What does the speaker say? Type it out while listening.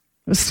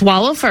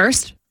Swallow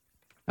first.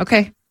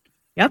 Okay.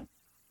 Yep.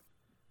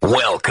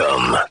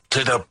 Welcome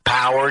to the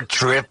Power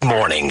Trip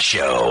Morning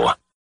Show.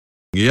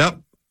 Yep.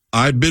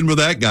 I've been with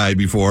that guy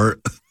before.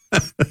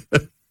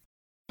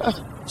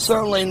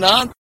 Certainly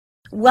not.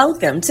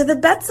 Welcome to the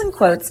Bets and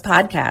Quotes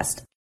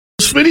podcast.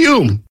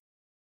 Video.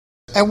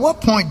 At what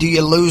point do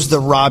you lose the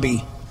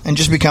Robbie and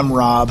just become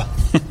Rob?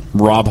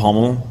 Rob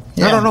Hummel?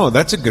 Yeah. I don't know.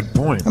 That's a good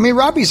point. I mean,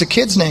 Robbie's a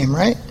kid's name,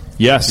 right?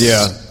 Yes.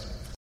 Yeah.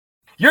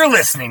 You're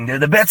listening to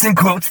the Bets and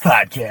Quotes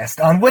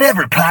podcast on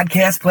whatever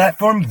podcast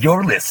platform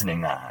you're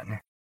listening on.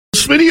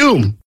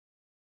 Video.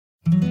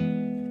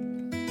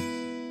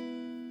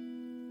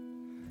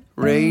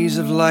 Rays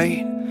of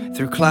light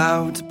through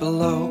clouds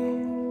below.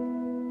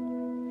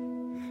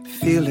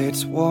 Feel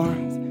its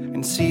warmth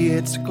and see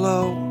its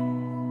glow.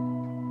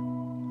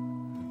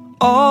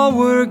 All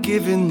were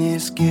given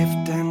this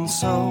gift, and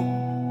so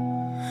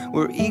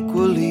we're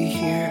equally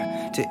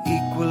here to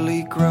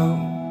equally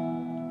grow.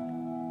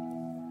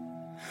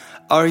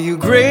 Are you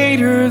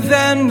greater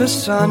than the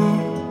sun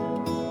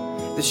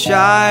that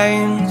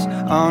shines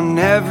on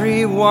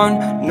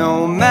everyone,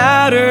 no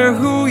matter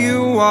who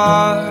you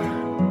are?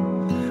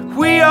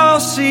 We all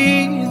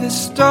see the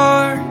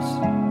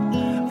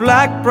stars,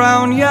 black,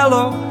 brown,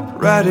 yellow,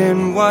 red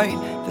and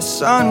white. The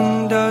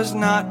sun does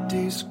not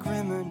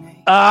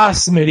discriminate.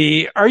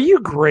 Smitty, are you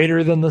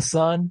greater than the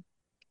sun?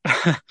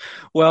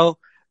 Well,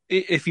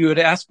 if you had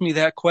asked me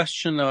that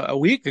question a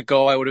week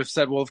ago, I would have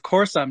said, well, of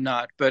course I'm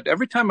not. But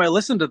every time I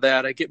listen to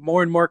that, I get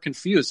more and more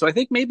confused. So I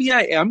think maybe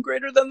I am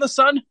greater than the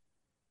sun.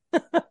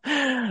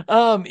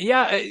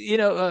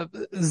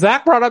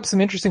 Zach brought up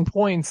some interesting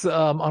points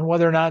on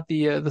whether or not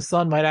the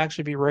sun might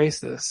actually be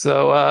racist.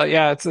 So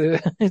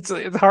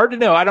it's hard to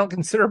know. I don't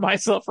consider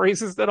myself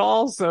racist at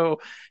all. So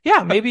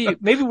yeah, maybe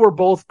we're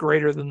both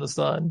greater than the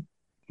sun.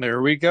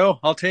 There we go.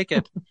 I'll take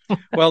it.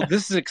 Well,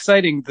 this is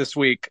exciting this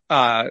week,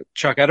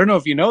 Chuck. I don't know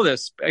if you know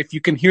this, if you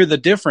can hear the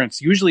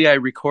difference. Usually I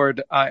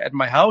record at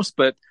my house,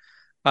 but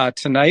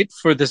tonight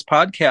for this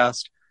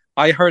podcast,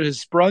 iHeart has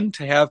sprung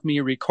to have me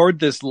record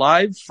this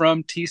live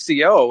from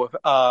TCO.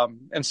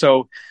 And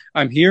so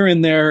I'm here in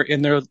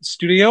their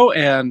studio,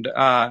 and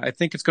I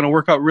think it's going to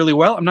work out really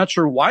well. I'm not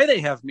sure why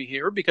they have me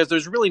here, because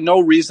there's really no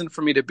reason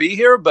for me to be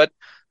here, but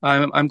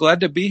I'm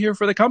glad to be here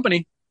for the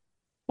company.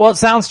 Well, it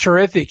sounds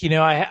terrific.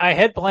 I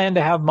had planned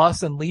to have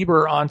Muss and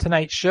Lieber on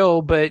tonight's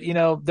show, but,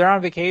 they're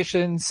on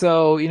vacation.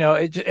 So,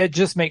 it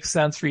just makes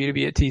sense for you to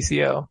be at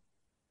TCO.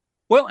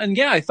 Well, and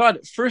yeah, I thought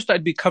at first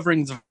I'd be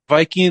covering the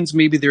Vikings.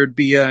 Maybe there'd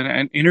be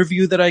an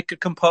interview that I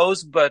could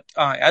compose. But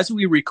as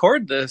we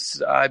record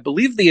this, I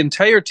believe the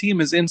entire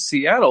team is in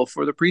Seattle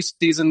for the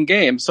preseason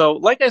game. So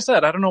like I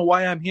said, I don't know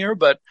why I'm here,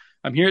 but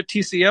I'm here at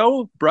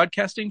TCO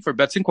broadcasting for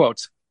Bets and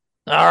Quotes.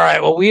 All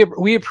right. Well,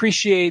 we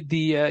appreciate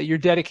your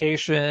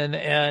dedication,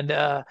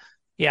 and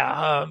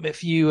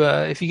if you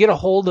get a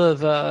hold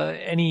of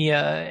any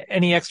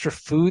extra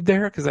food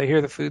there, because I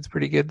hear the food's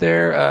pretty good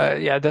there.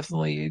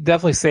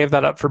 Definitely save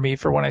that up for me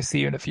for when I see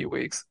you in a few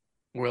weeks.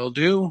 Will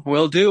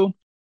do.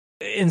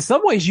 In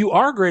some ways, you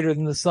are greater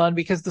than the sun,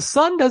 because the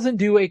sun doesn't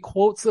do a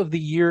quotes of the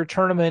year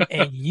tournament,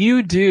 and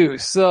you do.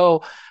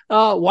 So,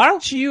 why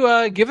don't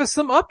you give us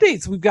some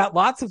updates? We've got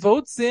lots of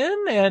votes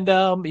in, and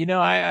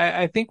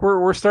I think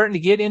we're starting to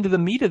get into the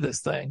meat of this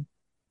thing.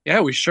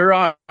 Yeah, we sure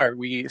are.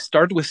 We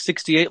started with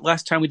 68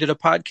 last time we did a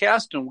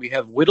podcast, and we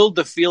have whittled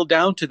the field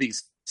down to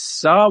these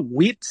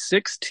sweet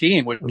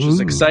 16, which is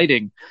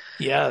exciting.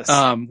 Yes.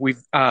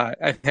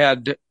 I've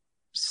had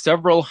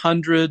several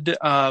hundred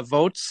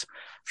votes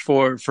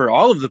for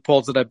all of the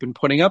polls that I've been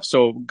putting up.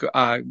 So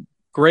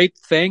great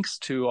thanks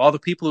to all the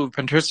people who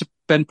have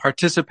been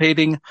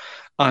participating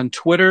on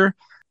Twitter.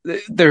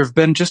 There have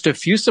been just a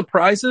few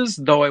surprises,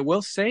 though I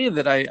will say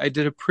that I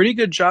did a pretty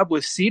good job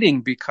with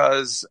seeding,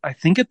 because I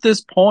think at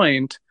this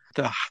point,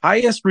 the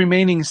highest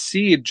remaining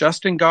seed,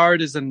 Justin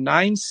Guard, is a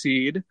 9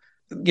 seed.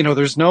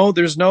 There's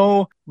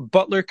no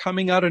Butler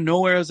coming out of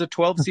nowhere as a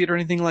 12 seed or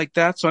anything like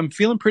that. So I'm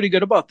feeling pretty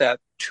good about that.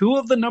 2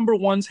 of the number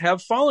ones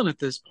have fallen at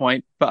this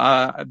point.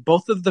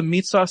 Both of the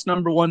meat sauce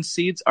number 1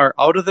 seeds are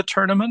out of the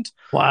tournament.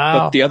 Wow.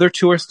 But the other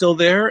 2 are still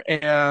there.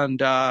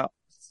 And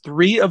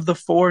 3 of the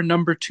 4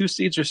 number 2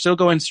 seeds are still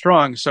going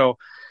strong. So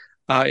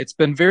it's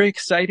been very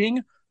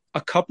exciting.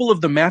 A couple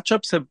of the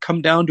matchups have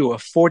come down to a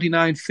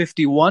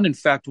 49-51. In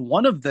fact,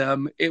 one of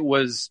them, it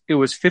was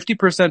 50%,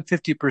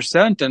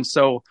 50%. And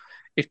so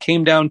it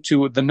came down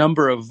to the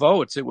number of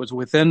votes. It was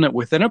within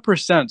a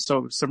percent.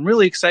 So some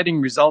really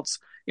exciting results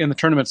in the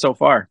tournament so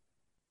far.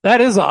 That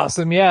is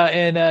awesome. Yeah.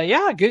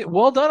 And, good.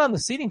 Well done on the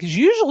seeding. Cause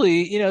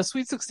usually,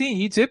 Sweet 16,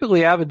 you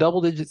typically have a double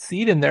digit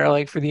seed in there,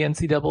 like for the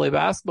NCAA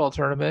basketball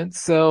tournament.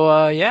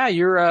 So,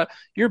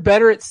 you're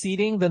better at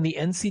seeding than the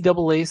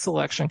NCAA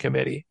selection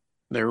committee.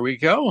 There we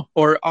go.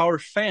 Or our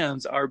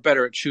fans are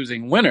better at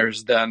choosing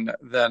winners than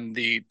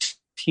the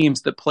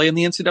teams that play in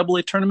the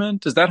NCAA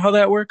tournament. Is that how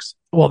that works?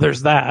 Well,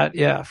 there's that.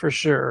 Yeah, for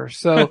sure.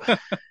 So,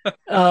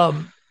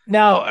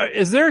 now,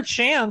 is there a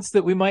chance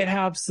that we might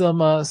have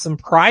some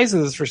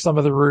prizes for some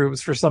of the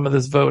rubes for some of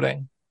this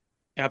voting?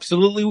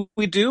 Absolutely,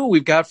 we do.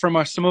 We've got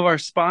from some of our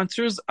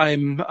sponsors.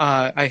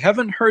 I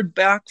haven't heard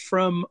back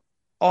from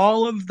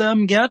all of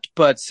them yet,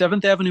 but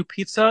Seventh Avenue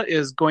Pizza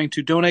is going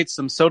to donate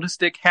some soda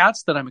stick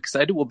hats that I'm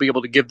excited. We'll be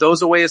able to give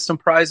those away as some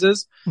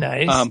prizes.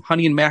 Nice.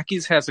 Honey and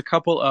Mackey's has a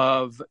couple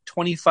of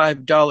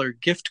 $25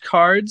 gift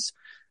cards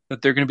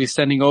that they're going to be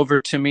sending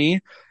over to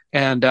me.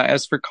 And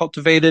as for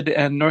Cultivated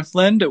and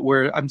Northland,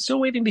 I'm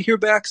still waiting to hear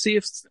back, see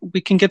if we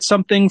can get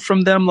something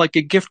from them, like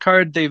a gift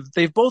card.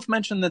 They've both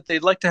mentioned that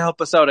they'd like to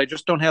help us out. I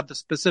just don't have the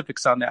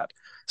specifics on that.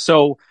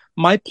 So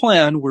my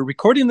plan, we're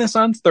recording this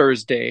on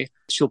Thursday.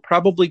 You'll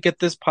probably get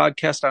this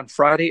podcast on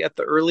Friday at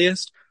the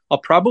earliest. I'll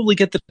probably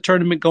get the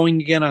tournament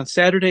going again on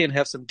Saturday and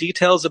have some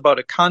details about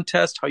a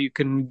contest, how you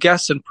can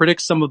guess and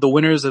predict some of the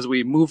winners as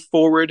we move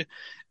forward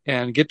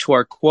and get to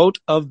our quote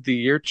of the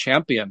year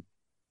champion.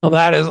 Well,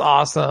 that is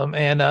awesome.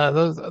 And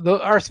those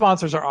our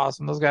sponsors are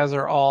awesome. Those guys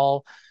are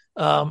all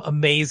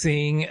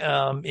amazing.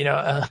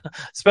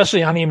 Especially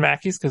Honey and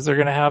Mackey's, because they're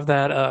going to have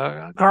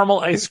that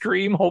caramel ice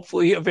cream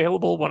hopefully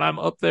available when I'm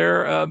up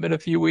there in a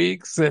few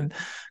weeks. And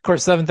of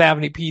course, Seventh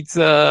Avenue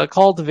Pizza,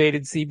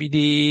 Cultivated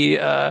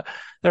CBD,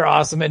 they're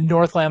awesome. And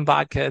Northland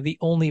Vodka, the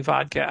only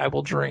vodka I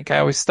will drink. I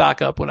always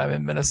stock up when I'm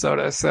in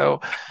Minnesota. So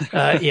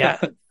yeah.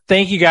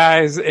 Thank you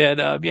guys.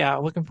 And,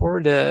 looking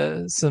forward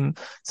to some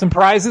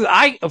prizes.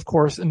 I, of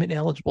course, am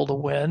ineligible to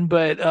win,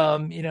 but,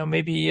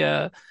 maybe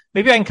I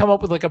can come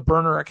up with like a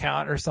burner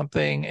account or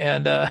something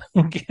and,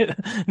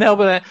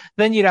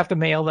 then you'd have to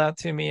mail that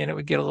to me and it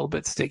would get a little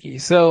bit sticky.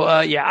 So,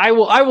 I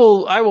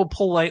will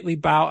politely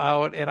bow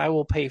out and I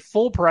will pay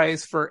full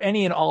price for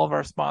any and all of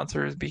our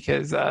sponsors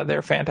because,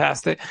 they're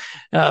fantastic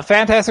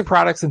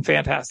products and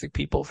fantastic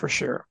people for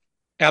sure.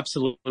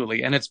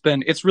 Absolutely. And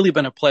it's really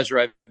been a pleasure.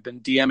 I've been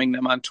DMing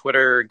them on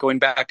Twitter, going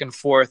back and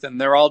forth, and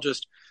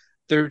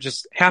they're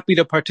just happy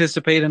to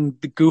participate in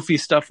the goofy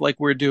stuff like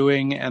we're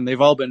doing. And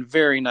they've all been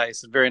very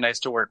nice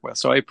to work with.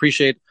 So I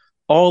appreciate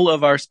all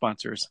of our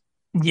sponsors.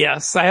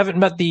 Yes, I haven't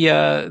met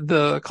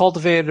the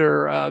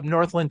Cultivator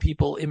Northland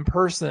people in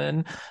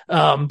person,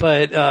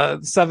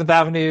 but Seventh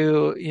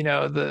Avenue,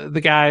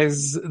 the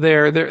guys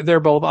they're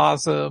both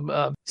awesome.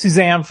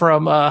 Suzanne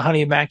from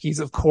Honey and Mackey's,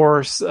 of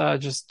course,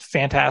 just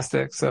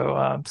fantastic.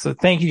 So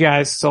thank you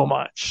guys so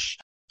much.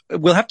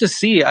 We'll have to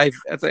see.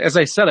 As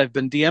I said, I've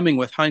been DMing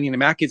with Honey and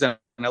Mackey's, and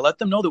I let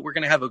them know that we're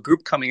going to have a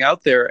group coming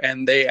out there,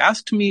 and they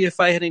asked me if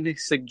I had any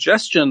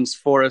suggestions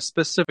for a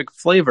specific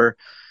flavor.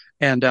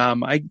 And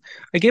I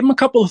gave them a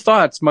couple of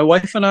thoughts. My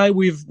wife and I,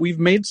 we've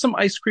made some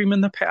ice cream in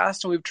the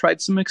past, and we've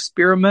tried some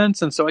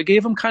experiments. And so I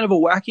gave them kind of a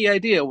wacky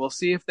idea. We'll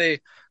see if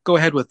they go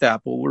ahead with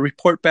that. But we'll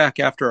report back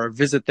after our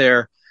visit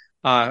there,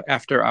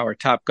 after our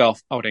Top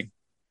Golf outing.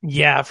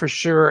 Yeah, for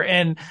sure.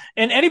 And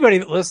anybody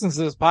that listens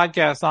to this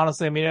podcast,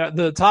 honestly, I mean,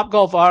 the Top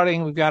Golf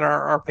outing, we've got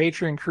our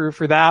Patreon crew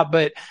for that.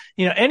 But,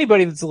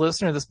 anybody that's a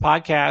listener to this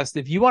podcast,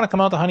 if you want to come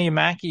out to Honey and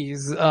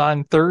Mackey's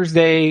on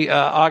Thursday,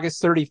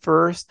 August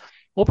 31st,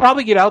 we'll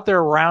probably get out there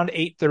around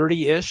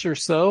 8:30-ish or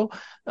so.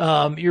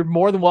 You're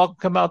more than welcome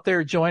to come out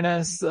there, join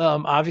us.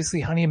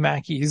 Obviously, Honey and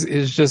Mackey's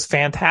is just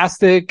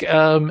fantastic.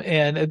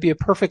 And it'd be a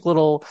perfect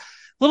little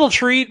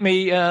treat.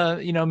 Maybe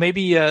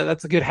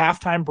that's a good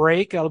halftime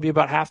break. That'll be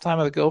about halftime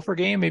of the Gopher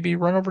game. Maybe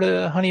run over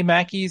to Honey and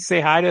Mackey's,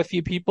 say hi to a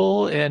few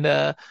people and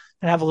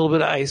have a little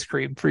bit of ice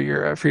cream for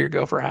your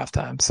Gopher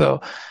halftime. So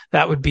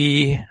that would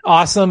be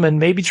awesome. And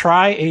maybe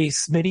try a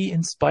Smitty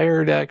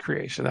inspired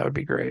creation. That would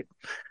be great.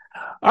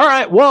 All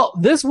right. Well,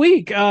 this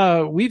week,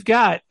 we've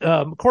got,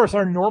 of course,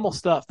 our normal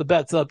stuff, the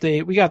bets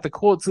update. We got the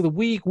quotes of the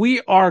week.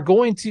 We are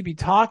going to be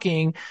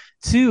talking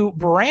to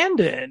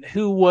Brandon,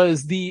 who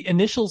was the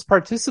initials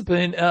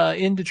participant,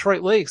 in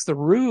Detroit Lakes, the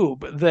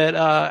Rube that,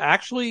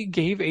 actually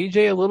gave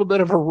AJ a little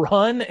bit of a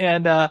run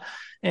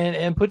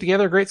and put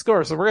together a great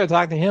score. So we're going to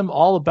talk to him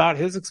all about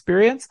his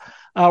experience.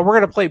 We're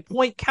going to play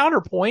Point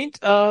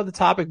Counterpoint. The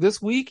topic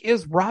this week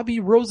is Robbie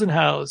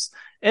Rosenhaus.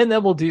 And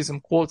then we'll do some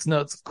quotes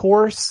notes, of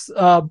course.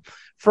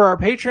 For our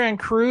Patreon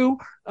crew,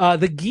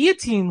 the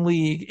Guillotine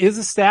League is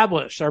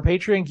established. Our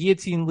Patreon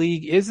Guillotine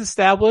League is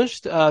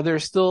established.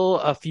 There's still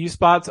a few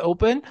spots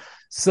open.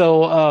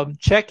 So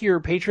check your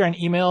Patreon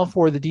email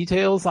for the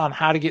details on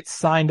how to get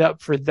signed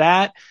up for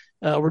that.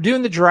 We're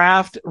doing the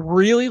draft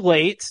really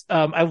late.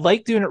 I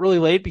like doing it really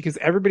late because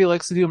everybody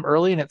likes to do them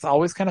early, and it's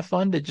always kind of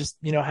fun to just,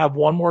 have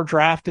one more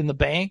draft in the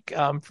bank,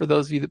 for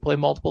those of you that play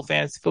multiple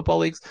fantasy football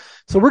leagues.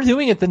 So we're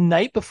doing it the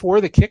night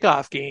before the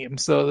kickoff game.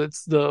 So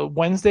it's the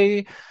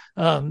Wednesday,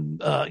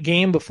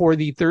 game before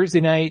the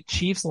Thursday night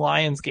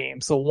Chiefs-Lions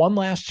game. So one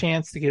last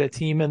chance to get a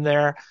team in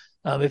there.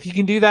 If you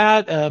can do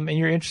that, and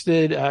you're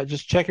interested,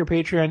 just check your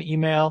Patreon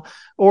email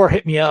or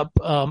hit me up,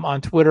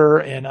 on Twitter,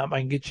 and I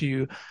can get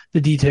you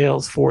the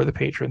details for the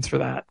patrons for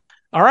that.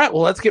 All right.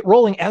 Well, let's get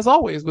rolling as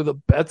always with a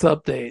bets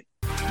update.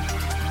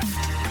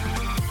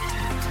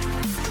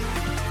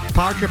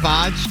 Partridge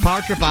odds.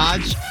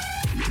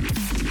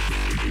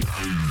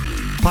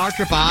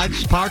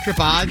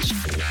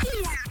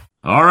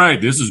 All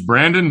right, this is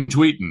Brandon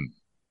tweeting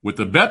with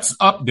the bets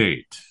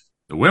update.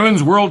 The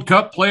Women's World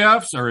Cup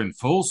playoffs are in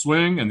full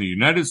swing and the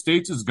United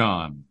States is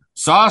gone.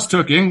 Sauce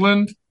took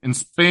England and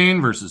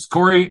Spain versus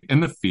Corey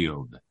in the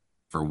field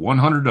for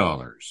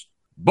 $100.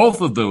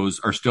 Both of those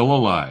are still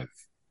alive.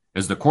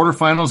 As the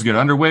quarterfinals get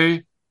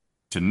underway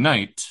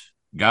tonight,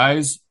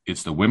 guys,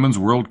 it's the Women's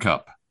World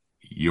Cup.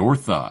 Your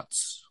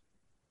thoughts?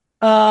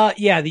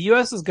 Yeah, the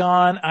U.S. is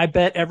gone. I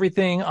bet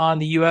everything on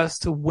the U.S.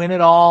 to win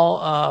it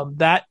all.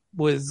 That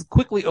was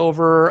quickly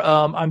over.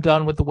 I'm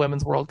done with the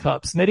Women's World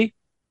Cup. Smitty?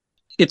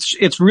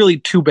 It's really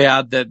too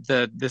bad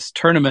that this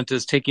tournament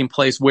is taking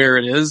place where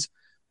it is,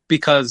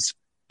 because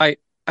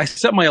I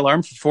set my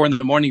alarm for 4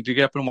 a.m. to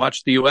get up and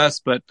watch the U.S.,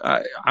 but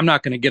I'm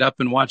not going to get up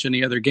and watch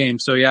any other game.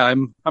 So yeah,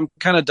 I'm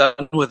kind of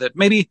done with it.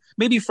 Maybe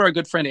for our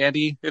good friend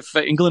Andy, if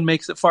England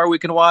makes it far, we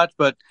can watch,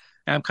 but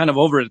I'm kind of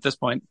over it at this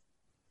point.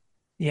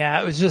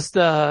 Yeah, it was just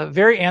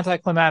very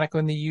anticlimactic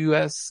when the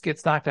U.S.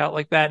 gets knocked out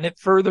like that. And it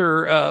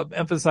further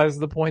emphasizes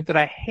the point that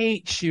I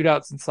hate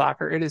shootouts in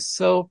soccer. It is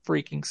so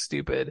freaking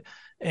stupid.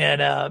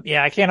 And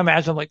I can't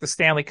imagine like the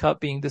Stanley Cup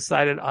being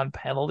decided on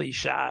penalty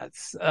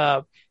shots.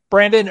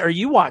 Brandon, are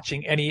you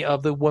watching any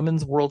of the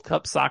Women's World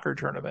Cup soccer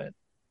tournament?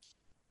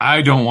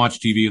 I don't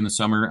watch TV in the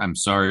summer. I'm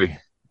sorry.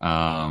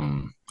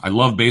 I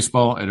love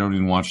baseball. I don't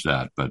even watch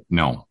that. But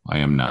no, I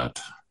am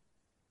not.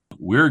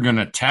 We're going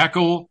to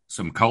tackle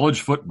some college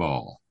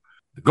football.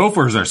 The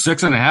Gophers are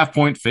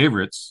 6.5-point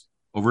favorites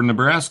over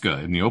Nebraska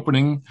in the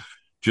opening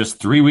just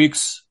 3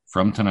 weeks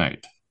from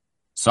tonight.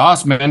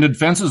 Sauce mended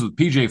fences with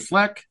PJ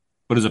Fleck,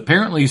 but is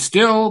apparently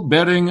still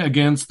betting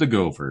against the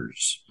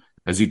Gophers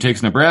as he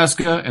takes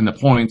Nebraska and the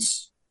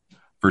points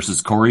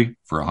versus Corey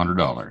for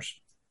 $100.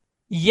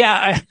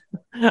 Yeah,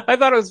 I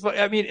thought it was funny.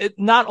 I mean, it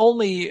not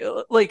only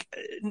like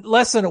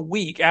less than a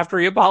week after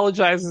he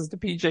apologizes to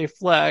PJ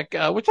Fleck,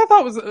 which I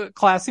thought was a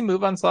classy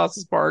move on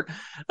Sauce's part,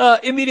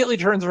 immediately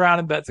turns around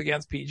and bets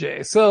against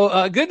PJ.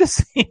 So good to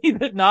see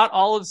that not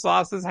all of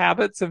Sauce's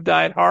habits have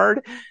died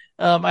hard.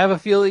 I have a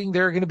feeling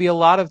there are going to be a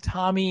lot of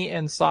Tommy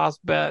and Sauce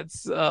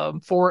bets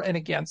for and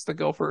against the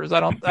Gophers. I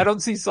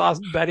don't see Sauce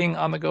betting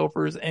on the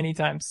Gophers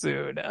anytime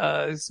soon.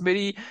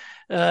 Smitty,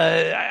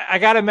 I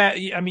gotta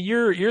imagine. I mean,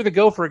 you're the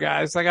Gopher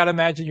guy, so I gotta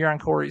imagine you're on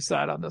Corey's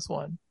side on this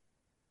one.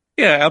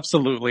 Yeah,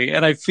 absolutely.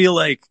 And I feel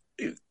like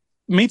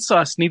Meat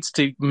Sauce needs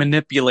to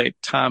manipulate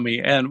Tommy,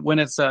 and when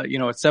it's at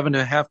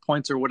 7.5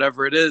 points or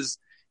whatever it is,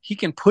 he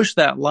can push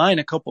that line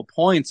a couple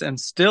points and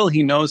still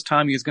he knows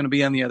Tommy is going to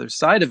be on the other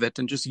side of it,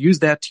 and just use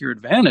that to your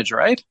advantage,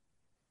 right?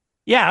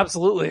 Yeah,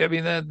 absolutely. I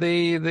mean,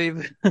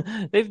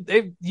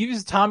 they've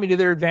used Tommy to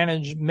their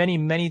advantage many,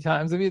 many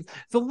times. I mean,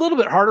 it's a little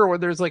bit harder where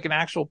there's like an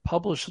actual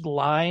published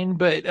line,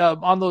 but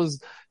on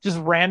those just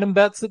random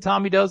bets that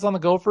Tommy does on the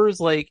Gophers,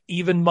 like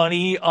even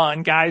money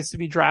on guys to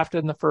be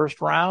drafted in the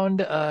first round,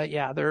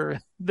 they're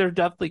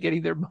definitely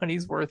getting their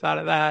money's worth out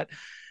of that.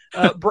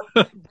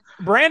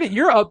 Brandon,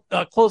 you're up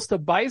close to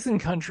Bison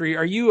country.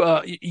 Are you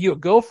a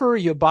Gopher? Are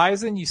you a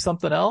Bison? You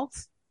something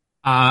else?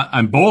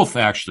 I'm both,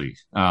 actually.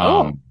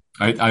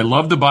 I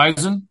love the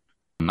Bison.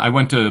 I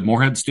went to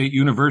Morehead State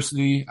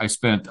University. I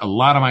spent a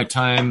lot of my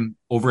time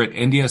over at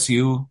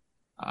NDSU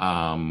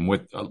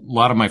with a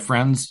lot of my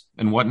friends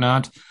and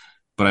whatnot.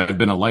 But I've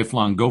been a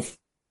lifelong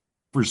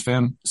Gophers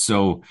fan,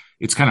 so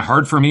it's kind of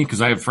hard for me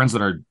because I have friends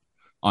that are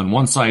on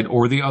one side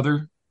or the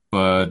other.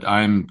 But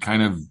I'm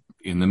kind of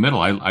in the middle.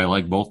 I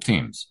like both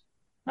teams.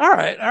 All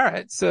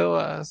right.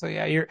 So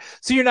yeah, you're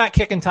not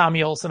kicking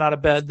Tommy Olson out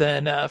of bed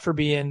then for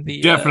being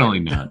the definitely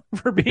not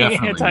for being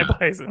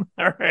anti-Bison.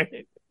 All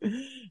right.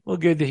 Well,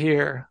 good to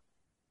hear.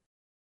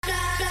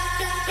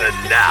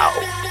 And now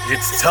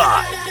it's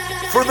time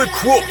for the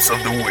quotes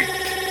of the week.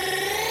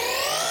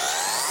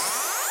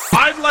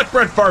 I'd let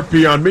Brett Favre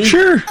be on me.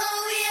 Sure.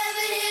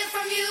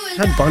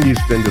 Ted Bundy's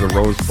been to the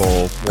Rose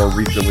Bowl more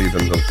recently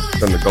than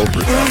the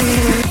Gophers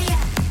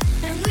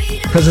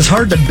have. Because it's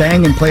hard to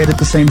bang and play it at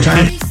the same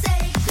time.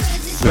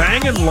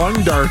 Bang and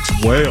lung darts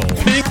wail.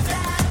 This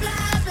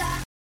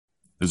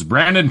is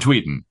Brandon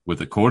tweeting with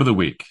the quote of the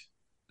week.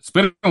 It's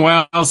been a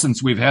while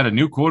since we've had a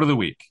new quote of the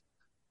week.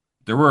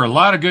 There were a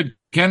lot of good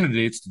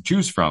candidates to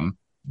choose from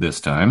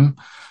this time.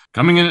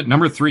 Coming in at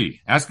number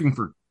 3, asking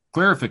for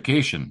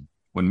clarification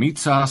when Meat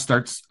Sauce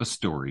starts a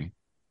story.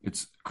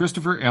 It's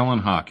Christopher Allen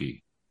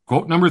Hockey.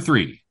 Quote number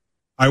 3.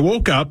 I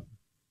woke up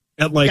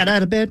at Got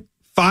out of bed?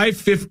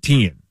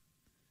 5:15.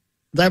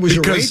 That was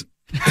your rate?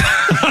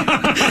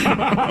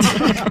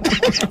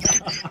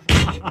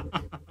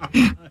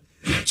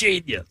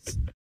 Genius.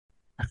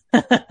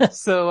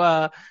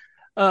 So,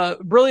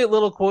 brilliant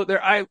little quote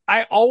there. I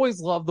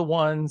always love the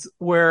ones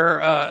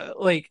where,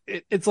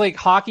 it's like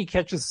Hockey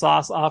catches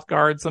Sauce off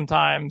guard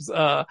sometimes.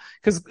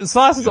 Cause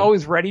Sauce is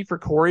always ready for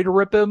Corey to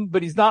rip him,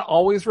 but he's not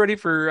always ready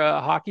for,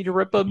 Hockey to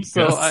rip him.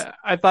 So yes.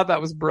 I thought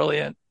that was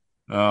brilliant.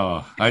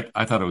 Oh,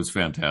 I thought it was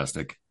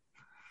fantastic.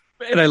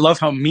 And I love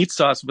how Meat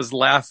Sauce was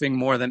laughing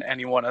more than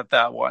anyone at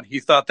that one.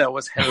 He thought that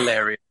was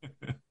hilarious.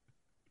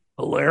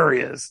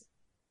 Hilarious.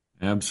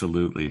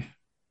 Absolutely.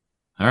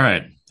 All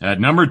right. At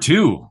number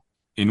 2,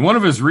 in one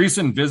of his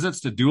recent visits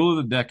to Duel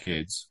of the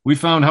Decades, we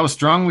found how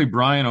strongly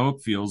Brian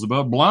Oak feels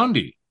about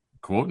Blondie.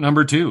 Quote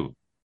number 2.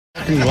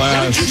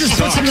 Why don't you just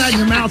put some of that in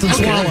your mouth and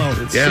swallow?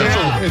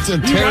 It's a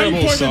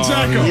terrible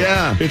song.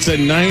 Yeah. It's a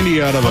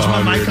 90 out of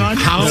 100. my mic on?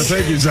 How? No,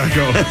 thank you,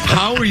 Zacco.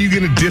 How are you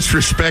going to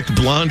disrespect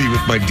Blondie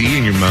with my D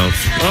in your mouth?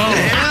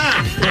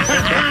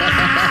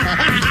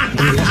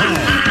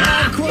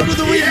 Quote of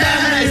the week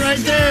nominee right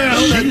there.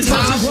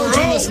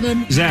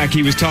 Zach,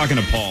 he was talking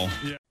to Paul.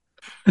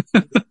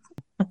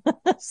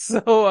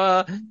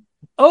 So,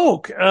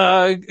 Oak,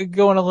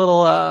 going a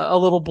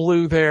little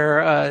blue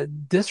there,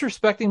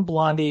 disrespecting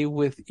Blondie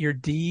with your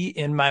D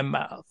in my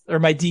mouth, or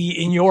my D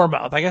in your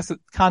mouth. I guess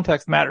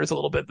context matters a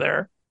little bit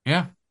there.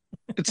 Yeah.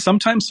 It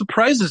sometimes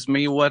surprises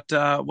me what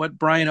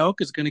Brian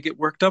Oak is going to get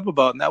worked up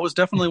about, and that was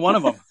definitely one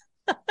of them.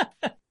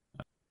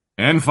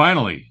 And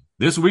finally,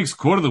 this week's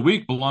quote of the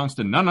week belongs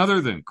to none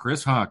other than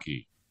Chris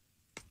Hockey.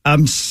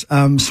 I'm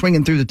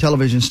swinging through the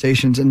television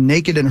stations, and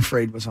Naked and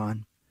Afraid was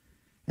on.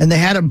 And they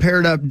had them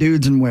paired up,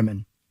 dudes and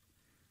women.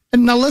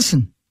 And now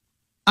listen,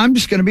 I'm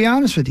just going to be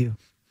honest with you.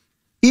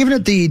 Even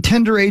at the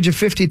tender age of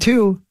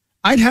 52,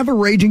 I'd have a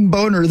raging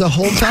boner the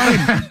whole time.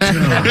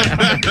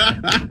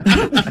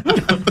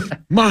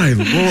 My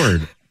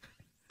Lord.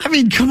 I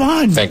mean, come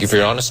on. Thank you for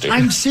your honesty.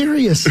 I'm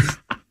serious.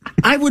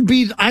 I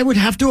would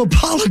have to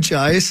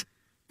apologize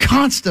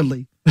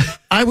constantly.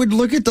 I would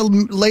look at the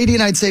lady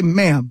and I'd say,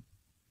 ma'am,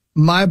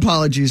 my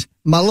apologies.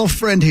 My little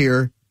friend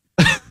here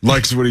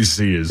likes what he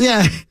sees.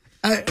 Yeah.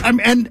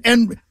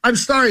 I'm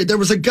sorry. There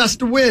was a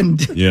gust of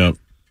wind. Yeah.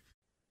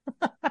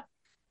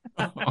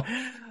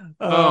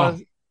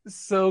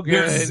 So good.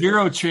 There's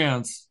zero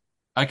chance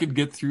I could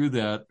get through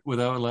that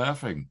without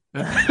laughing.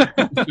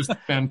 It's just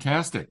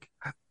fantastic.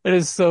 It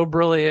is so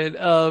brilliant.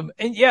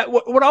 And yeah,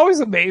 what always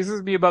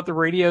amazes me about the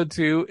radio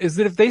too is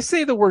that if they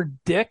say the word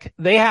dick,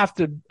 they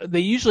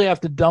usually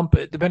have to dump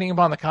it depending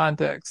upon the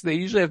context. They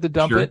usually have to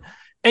dump it.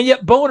 And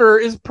yet boner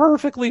is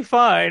perfectly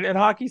fine. And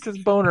Hockey says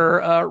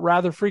boner,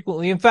 rather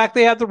frequently. In fact,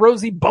 they had the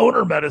Rosie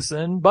boner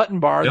medicine button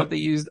bar that they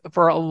used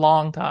for a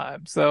long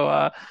time.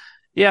 So,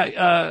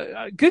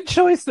 good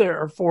choice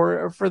there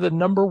for the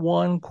number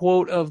one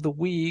quote of the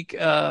week.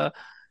 I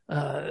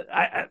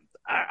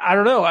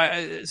don't know.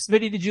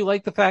 Smitty, did you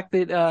like the fact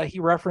that, he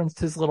referenced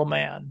his little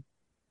man?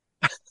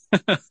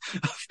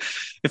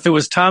 If it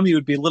was Tom, he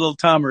would be Little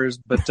Tommers,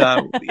 but,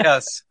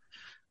 yes.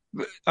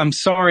 I'm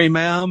sorry,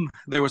 ma'am.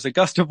 There was a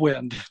gust of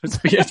wind.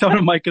 It's out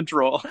of my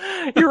control.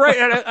 You're right.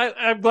 And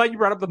I'm glad you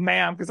brought up the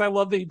ma'am, because I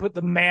love that you put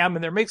the ma'am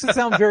in there. Makes it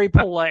sound very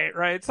polite,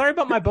 right? Sorry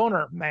about my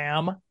boner,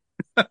 ma'am.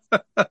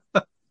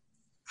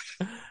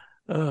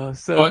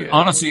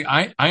 Honestly,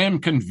 I am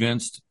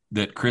convinced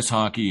that Chris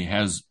Hockey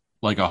has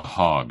like a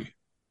hog.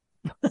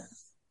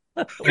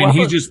 And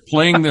he's just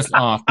playing this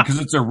off because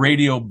it's a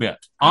radio bit.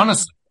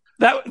 Honestly.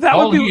 That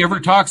all would be... he ever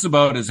talks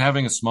about is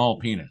having a small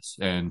penis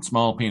and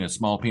small penis.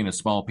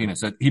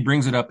 He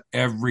brings it up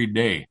every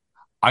day.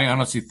 I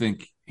honestly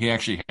think he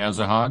actually has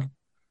a hog,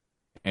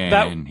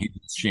 and he's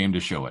ashamed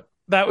to show it.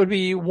 That would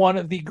be one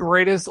of the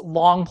greatest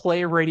long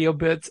play radio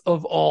bits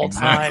of all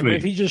time.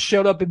 If he just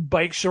showed up in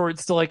bike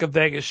shorts to like a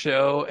Vegas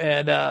show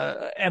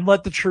and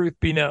let the truth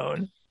be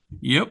known.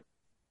 Yep.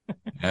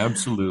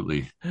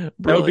 Absolutely. That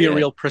would be a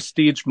real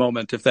prestige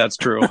moment if that's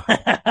true.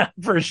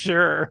 For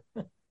sure.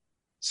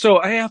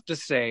 So I have to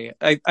say,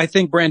 I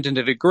think Brandon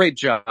did a great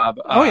job.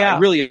 I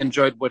really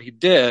enjoyed what he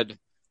did,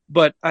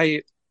 but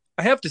I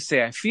have to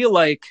say, I feel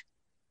like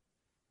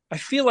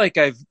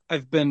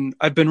I've been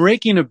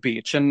raking a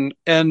beach, and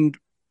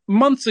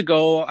months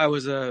ago I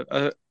was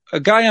a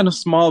guy on a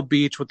small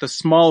beach with a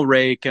small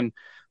rake, and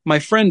my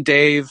friend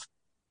Dave,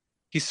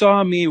 he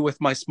saw me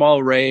with my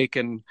small rake,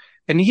 and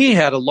he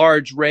had a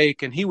large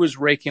rake, and he was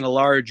raking a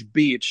large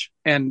beach,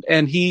 and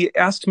he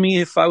asked me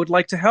if I would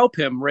like to help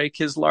him rake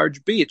his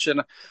large beach,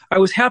 and I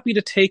was happy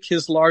to take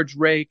his large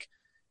rake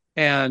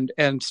and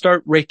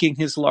start raking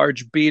his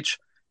large beach,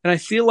 and I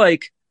feel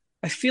like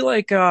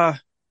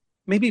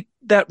maybe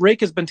that rake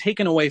has been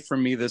taken away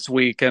from me this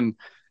week, and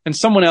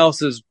someone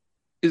else is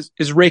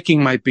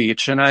raking my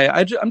beach, and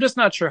I'm just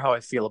not sure how I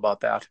feel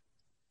about that.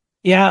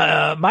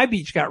 Yeah, my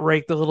beach got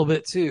raked a little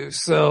bit too.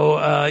 So,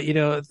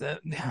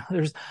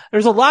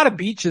 there's a lot of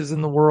beaches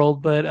in the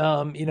world, but,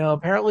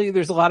 apparently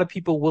there's a lot of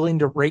people willing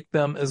to rake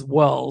them as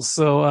well.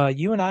 So,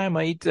 you and I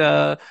might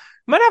have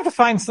to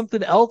find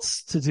something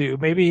else to do.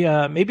 Maybe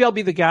I'll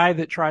be the guy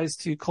that tries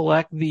to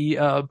collect the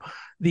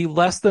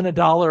less than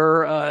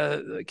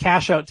 $1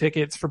 cash out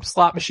tickets from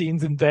slot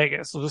machines in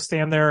Vegas. We'll just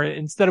stand there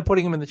instead of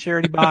putting them in the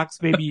charity box.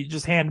 Maybe you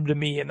just hand them to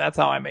me, and that's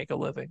how I make a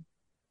living.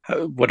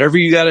 Whatever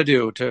you got to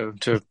do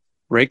to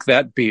rake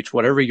that beach,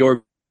 whatever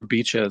your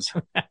beach is.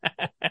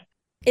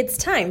 It's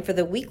time for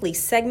the weekly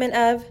segment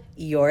of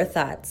Your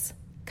Thoughts.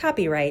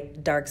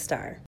 Copyright Dark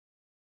Star.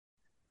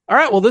 All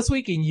right. Well, this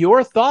week in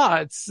Your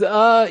Thoughts,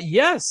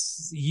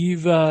 yes,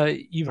 you've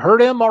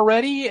heard him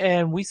already,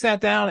 and we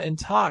sat down and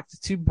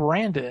talked to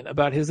Brandon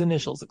about his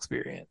initials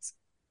experience.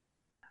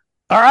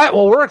 All right.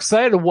 Well, we're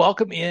excited to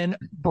welcome in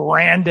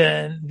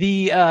Brandon,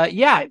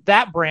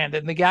 that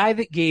Brandon, the guy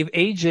that gave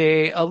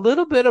AJ a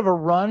little bit of a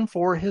run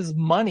for his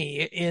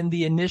money in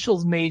the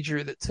initials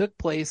major that took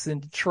place in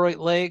Detroit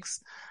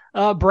Lakes.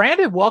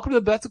 Brandon, welcome to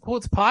the Bets and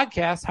Quotes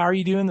podcast. How are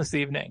you doing this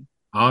evening?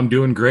 I'm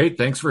doing great.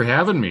 Thanks for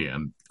having me.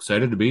 I'm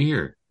excited to be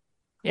here.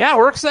 Yeah,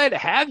 we're excited to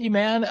have you,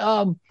 man.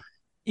 Now,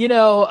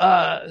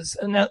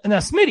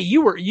 Smitty,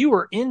 you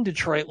were in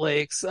Detroit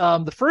Lakes.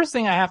 The first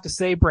thing I have to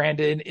say,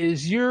 Brandon,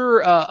 is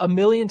you're a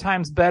million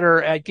times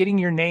better at getting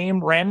your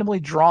name randomly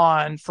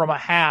drawn from a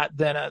hat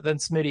than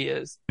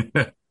Smitty is.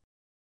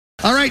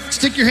 All right,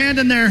 stick your hand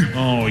in there.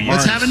 Oh, yes.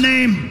 Let's have a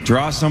name.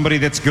 Draw somebody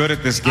that's good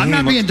at this game. I'm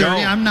not being Let's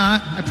dirty. go. I'm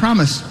not. I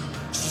promise.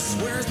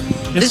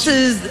 This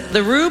is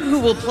the Rube who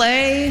will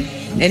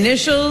play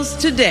initials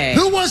today.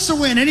 Who wants to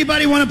win?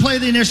 Anybody want to play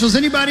the initials?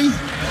 Anybody?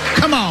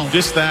 Come on.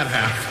 Just that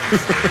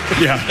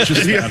half. Yeah,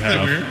 just that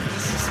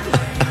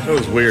half. That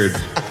was weird.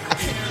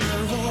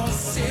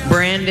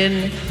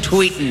 Brandon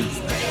Tweeten.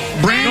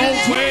 Brandon. No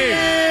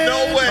way.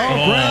 No way.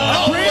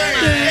 Oh,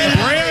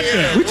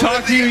 Brandon. We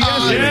talked to you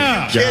yesterday.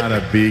 Yeah.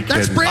 Gotta be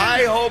That's kidding. Brandon.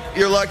 I hope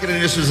your luck and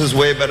initials is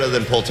way better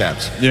than pull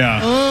tabs. Yeah.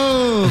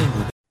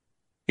 Oh.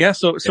 Yeah.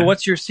 So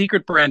what's your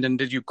secret, Brandon?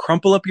 Did you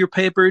crumple up your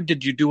paper?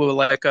 Did you do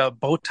a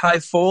bow tie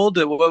fold?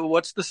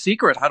 What's the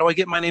secret? How do I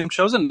get my name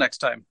chosen next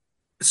time?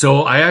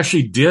 So I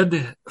actually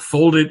did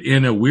fold it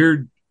in a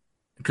weird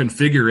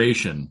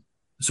configuration.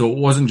 So it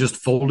wasn't just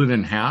folded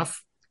in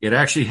half. It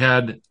actually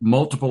had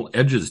multiple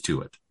edges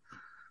to it.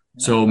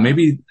 So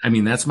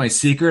that's my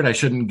secret. I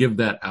shouldn't give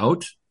that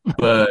out,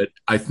 but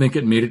I think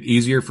it made it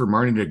easier for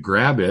Marty to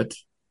grab it.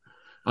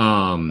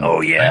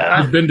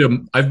 I've been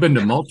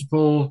to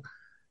multiple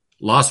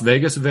Las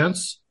Vegas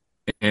events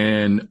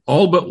and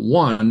all but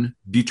one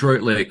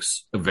Detroit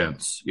Lakes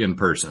events in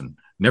person.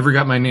 Never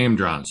got my name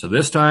drawn. So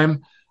this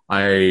time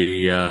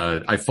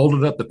I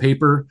folded up the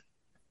paper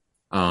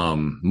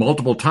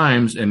multiple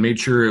times and made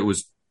sure it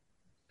was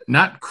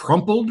not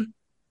crumpled,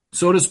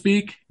 so to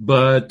speak,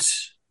 but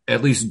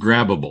at least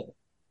grabbable.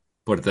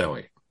 Put it that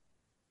way.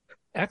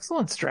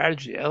 Excellent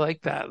strategy. I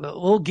like that. The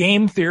little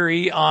game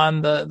theory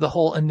on the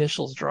whole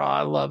initials draw.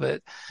 I love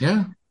it.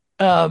 Yeah.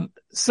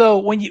 So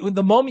when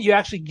the moment you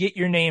actually get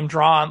your name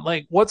drawn,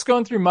 like what's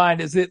going through your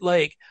mind? Is it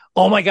like,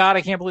 oh my God,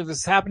 I can't believe this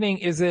is happening?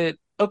 Is it,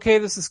 okay,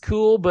 this is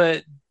cool,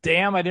 but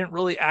damn, I didn't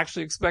really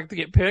actually expect to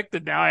get picked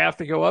and now I have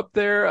to go up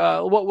there?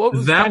 What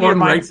was that kind of your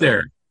one right mindset?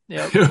 there?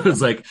 Yep. It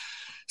was like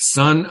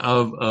son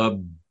of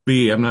a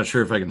B. I'm not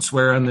sure if I can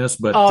swear on this,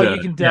 but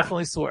you can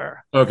definitely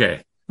swear.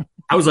 Okay.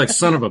 I was like,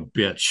 son of a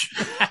bitch.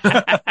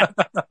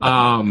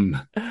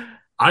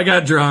 I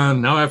got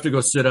drawn. Now I have to go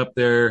sit up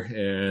there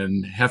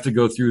and have to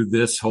go through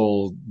this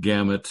whole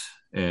gamut.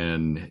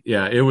 And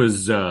yeah, it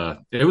was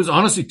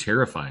honestly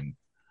terrifying.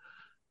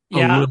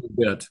 Yeah. A little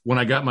bit. When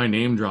I got my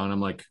name drawn, I'm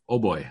like, oh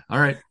boy. All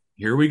right,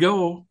 here we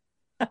go.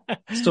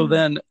 So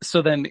then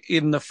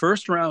in the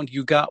first round,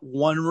 you got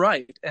one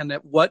right. And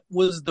what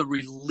was the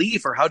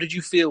relief, or how did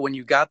you feel when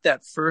you got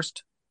that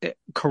first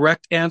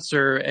correct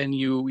answer and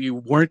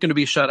you weren't going to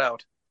be shut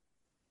out?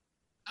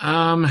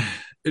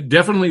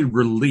 Definitely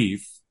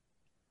relief,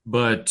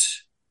 but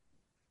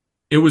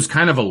it was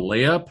kind of a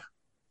layup,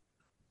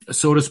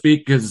 so to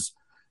speak, because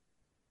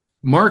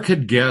Mark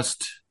had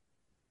guessed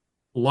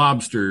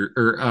lobster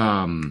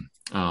or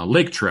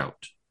lake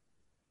trout.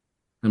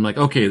 I'm like,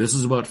 okay, this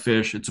is about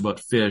fish. It's about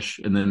fish.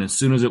 And then as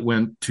soon as it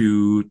went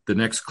to the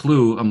next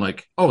clue, I'm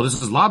like, oh, this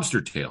is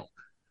lobster tail.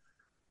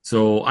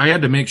 So I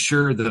had to make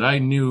sure that I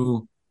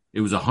knew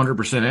it was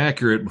 100%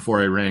 accurate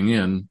before I rang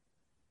in.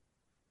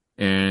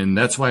 And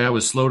that's why I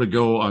was slow to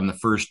go on the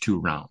first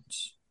two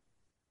rounds.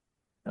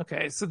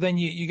 Okay. So then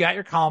you got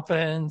your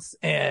confidence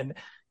and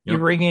you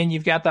ring in,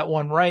 you've got that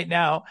one right.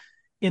 Now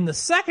in the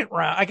second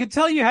round, I could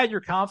tell you had your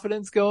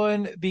confidence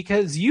going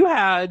because you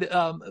had,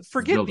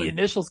 forget the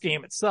initials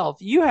game itself.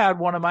 You had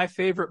one of my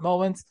favorite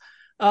moments.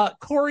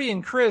 Corey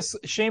and Chris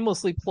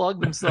shamelessly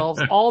plug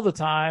themselves all the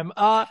time.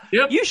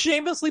 You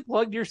shamelessly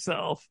plugged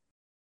yourself.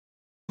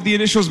 The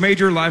initials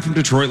major live from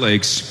Detroit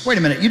Lakes. Wait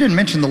a minute. You didn't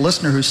mention the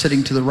listener who's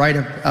sitting to the right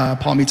of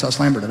Paul Meatsauce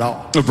Lambert at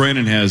all. So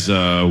Brandon has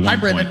 1 Hi,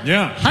 Brandon. point.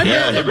 Yeah. Hi,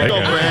 Brandon. Here we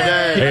go,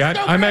 Brandon. Hey,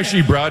 I'm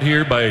actually brought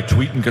here by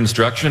Tweeten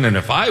Construction, and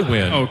if I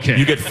win,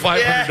 you get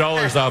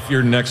 $500 off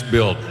your next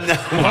build.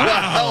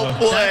 Well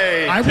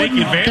played. I wouldn't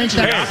take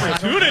that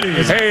opportunity.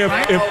 Hey,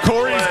 if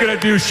Corey's going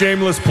to do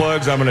shameless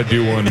plugs, I'm going to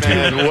do one too.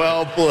 And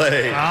well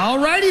played. All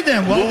righty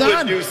then. Well Who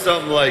done. would do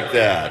something like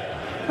that?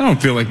 I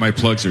don't feel like my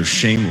plugs are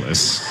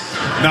shameless.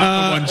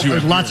 Not the ones you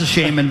There's have. lots of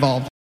shame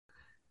involved.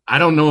 I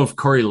don't know if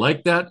Corey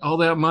liked that all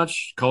that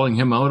much, calling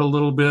him out a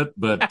little bit,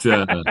 but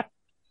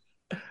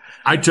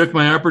I took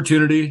my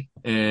opportunity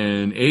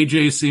and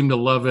AJ seemed to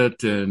love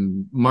it.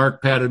 And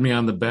Mark patted me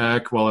on the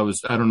back while I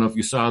don't know if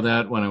you saw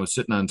that when I was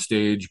sitting on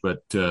stage,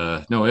 but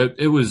no,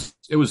 it was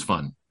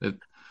fun.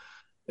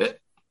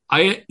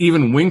 I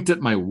even winked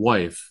at my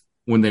wife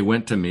when they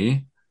went to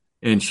me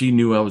and she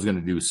knew I was going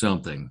to do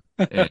something.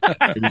 And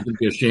it was going to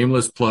be a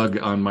shameless plug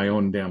on my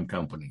own damn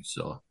company.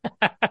 So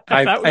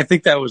I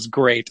think that was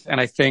great.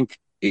 And I think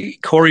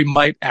Corey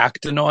might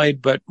act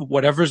annoyed, but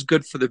whatever's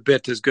good for the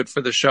bit is good for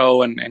the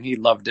show. And he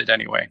loved it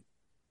anyway.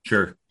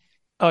 Sure.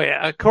 Oh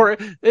yeah, Corey.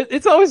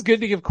 It's always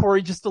good to give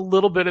Corey just a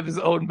little bit of his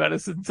own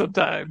medicine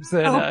sometimes.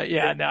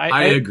 And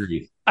I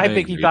agree. I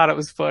think he thought it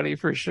was funny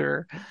for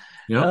sure.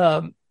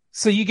 Yep.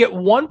 So you get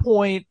 1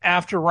 point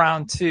after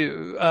round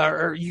 2,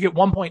 or you get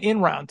 1 point in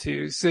round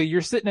 2. So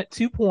you're sitting at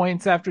 2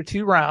 points after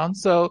 2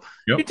 rounds. So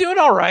You're doing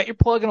all right. You're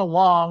plugging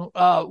along.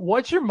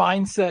 What's your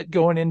mindset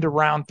going into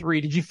round 3?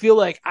 Did you feel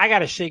like I got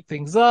to shake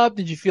things up?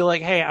 Did you feel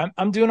like, hey,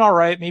 I'm doing all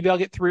right. Maybe I'll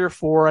get 3 or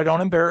 4. I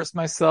don't embarrass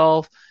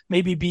myself.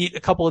 Maybe beat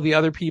a couple of the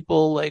other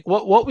people. Like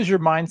what was your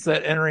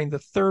mindset entering the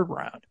 3rd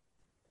round?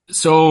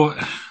 So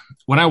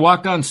when I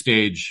walked on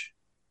stage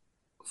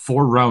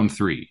for round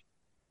 3,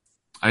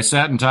 I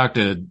sat and talked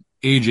to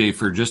AJ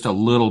for just a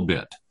little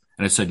bit.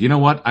 And I said, you know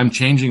what? I'm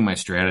changing my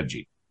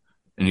strategy.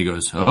 And he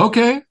goes,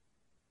 okay. And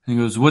he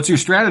goes, what's your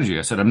strategy?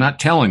 I said, I'm not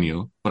telling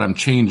you, but I'm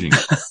changing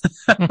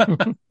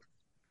it.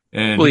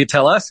 And will you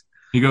tell us?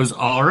 He goes,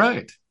 all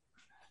right.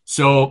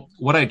 So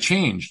what I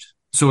changed.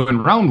 So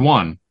in round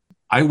 1,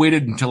 I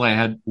waited until I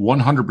had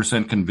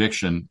 100%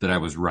 conviction that I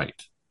was right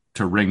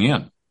to ring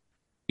in.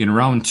 In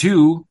round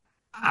 2,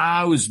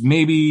 I was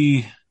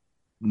maybe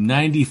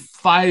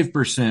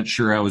 95%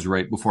 sure I was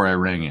right before I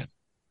rang in.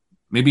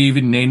 Maybe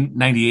even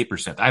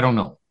 98%. I don't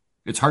know.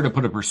 It's hard to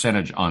put a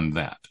percentage on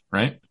that,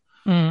 right?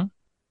 Mm-hmm.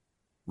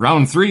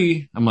 Round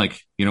 3, I'm like,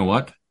 you know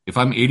what? If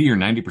I'm 80 or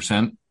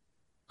 90%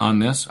 on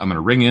this, I'm going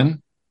to ring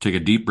in, take a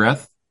deep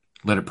breath,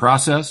 let it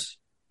process,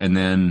 and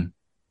then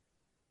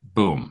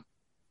boom,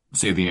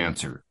 say the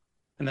answer.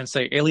 And then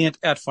say Alien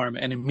Ant Farm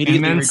and immediately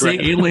and then regret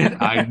say Alien.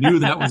 I knew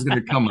that was going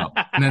to come up.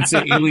 And then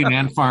say Alien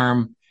Ant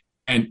Farm.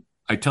 And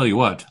I tell you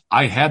what,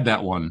 I had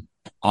that one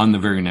on the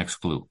very next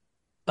clue.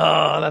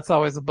 Oh, that's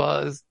always a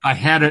buzz. I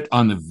had it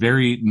on the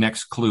very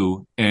next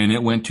clue, and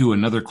it went to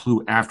another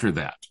clue after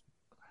that.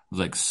 It was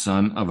like,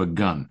 son of a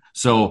gun.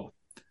 So,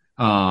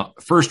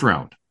 first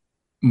round,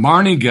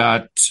 Marnie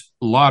got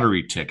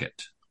lottery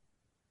ticket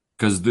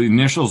because the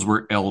initials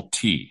were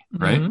LT,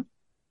 right? Mm-hmm.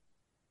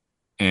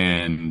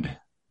 And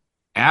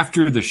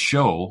after the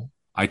show,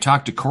 I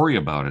talked to Corey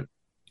about it,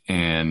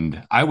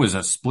 and I was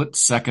a split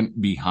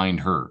second behind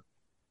her.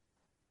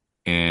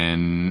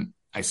 And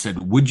I said,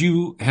 would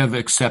you have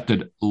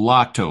accepted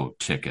lotto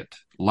ticket,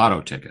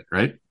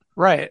 right?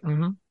 Right.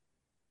 Mm-hmm.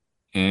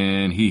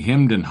 And he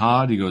hemmed and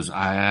hawed. He goes,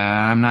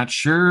 I'm not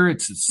sure.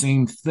 It's the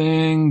same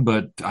thing,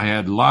 but I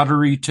had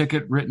lottery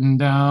ticket written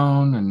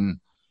down. And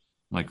I'm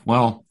like,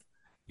 well,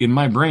 in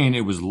my brain,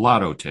 it was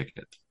lotto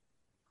ticket.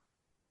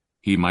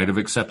 He might have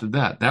accepted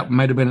that. That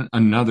might have been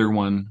another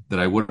one that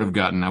I would have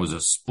gotten. I was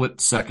a split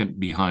second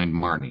behind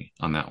Marnie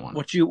on that one.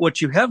 What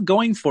you have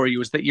going for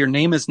you is that your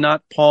name is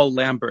not Paul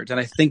Lambert, and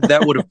I think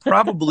that would have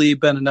probably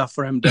been enough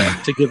for him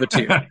to give it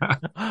to you.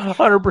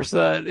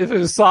 100%. If it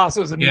was sauce,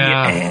 it was immediate.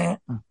 Yeah.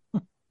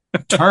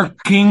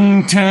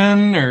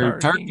 Tarkington or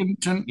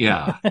Tarkington.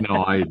 Yeah,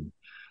 no,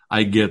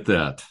 I get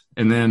that.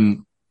 And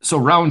then, so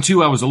round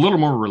 2, I was a little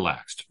more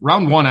relaxed.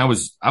 Round 1, I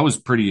was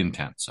pretty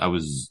intense. I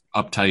was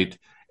uptight.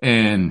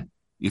 And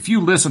if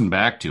you listen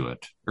back to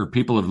it, or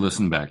people have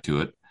listened back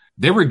to it,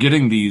 they were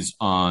getting these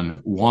on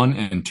 1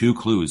 and 2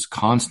 clues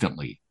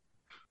constantly.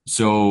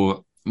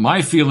 So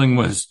my feeling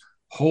was,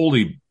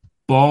 holy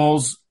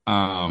balls.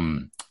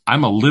 I'm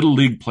a little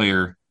league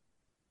player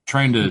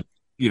trying to,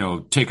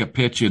 take a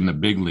pitch in the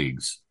big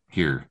leagues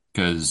here,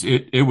 because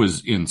it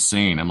was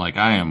insane. I'm like,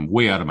 I am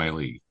way out of my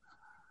league.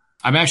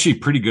 I'm actually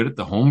pretty good at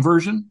the home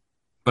version,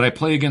 but I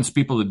play against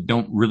people that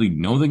don't really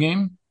know the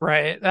game.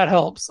 Right. That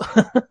helps.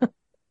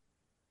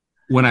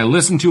 When I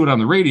listen to it on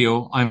the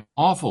radio, I'm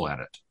awful at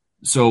it.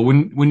 So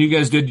when you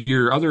guys did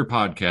your other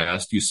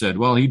podcast, you said,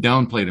 well, he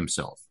downplayed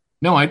himself.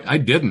 No, I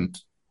didn't.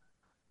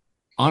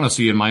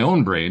 Honestly, in my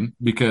own brain,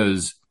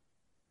 because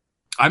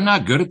I'm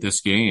not good at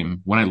this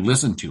game when I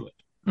listen to it.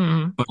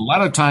 Mm-hmm. But a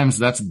lot of times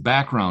that's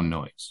background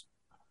noise.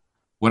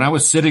 When I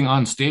was sitting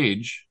on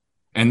stage,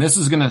 and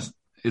it's going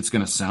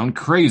to sound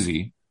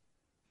crazy,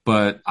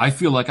 but I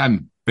feel like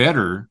I'm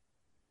better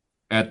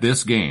at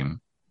this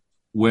game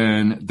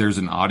when there's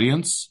an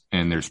audience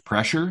and there's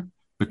pressure,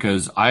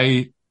 because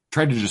I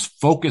try to just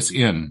focus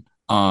in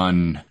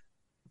on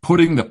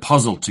putting the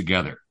puzzle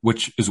together,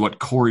 which is what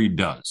Corey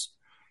does.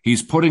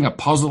 He's putting a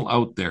puzzle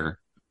out there,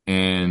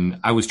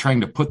 and I was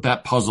trying to put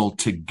that puzzle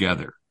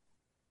together.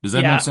 Does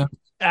that make sense?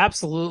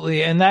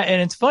 Absolutely. And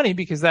it's funny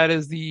because that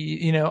is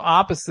the,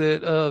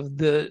 opposite of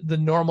the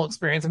normal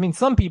experience. I mean,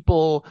 some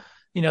people,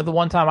 the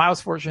one time I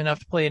was fortunate enough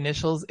to play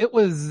initials, it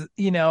was,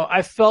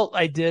 I felt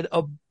I did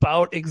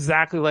about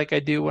exactly like I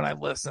do when I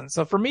listen.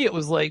 So for me, it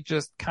was like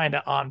just kind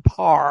of on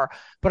par.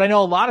 But I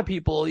know a lot of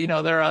people,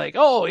 they're like,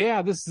 oh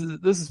yeah, this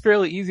is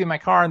fairly easy in my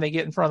car, and they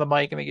get in front of the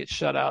mic and they get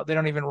shut out. They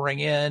don't even ring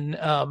in.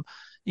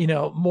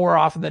 More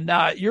often than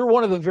not, you're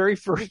one of the very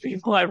first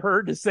people I've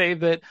heard to say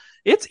that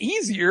it's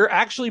easier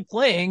actually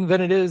playing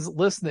than it is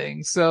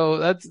listening.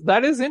 So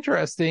that is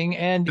interesting.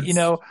 And,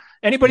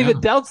 anybody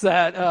that doubts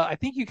that, I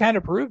think you kind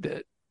of proved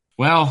it.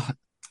 Well,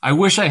 I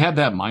wish I had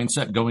that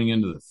mindset going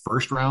into the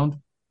first round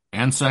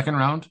and second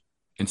round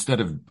instead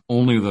of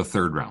only the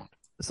third round.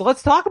 So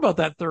let's talk about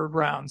that third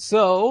round.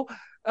 So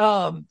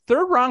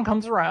Third round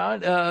comes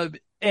around,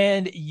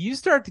 and you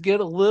start to get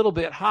a little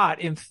bit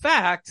hot. In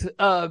fact,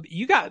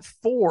 you got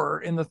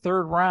 4 in the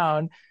third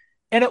round.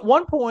 And at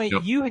one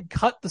point, you had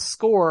cut the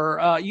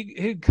score.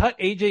 You had cut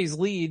AJ's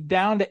lead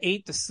down to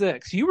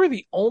 8-6. You were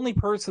the only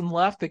person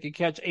left that could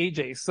catch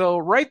AJ. So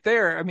right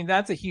there, I mean,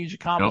 that's a huge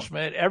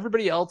accomplishment.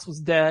 Everybody else was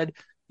dead.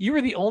 You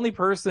were the only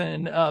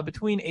person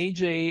between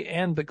AJ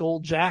and the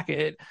gold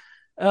jacket.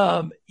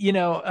 The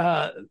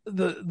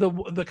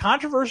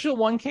controversial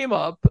one came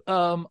up.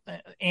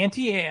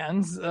 Auntie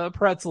Anne's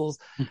pretzels.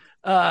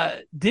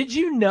 Did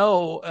you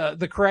know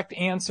the correct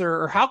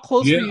answer, or how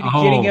close were you to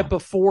getting it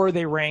before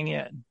they rang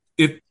in?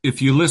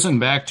 If you listen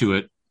back to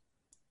it,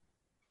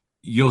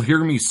 you'll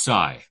hear me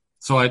sigh.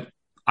 So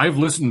I've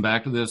listened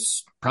back to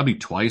this probably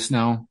twice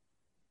now,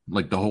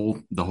 like the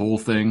whole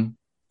thing,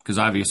 because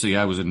obviously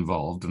I was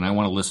involved and I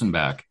want to listen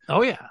back.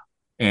 Oh yeah.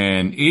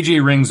 And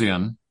AJ rings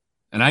in,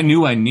 and I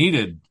knew I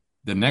needed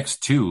the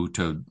next 2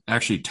 to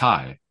actually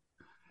tie,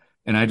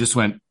 and I just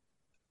went,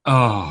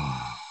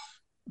 oh.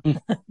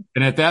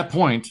 And at that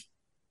point,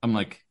 I'm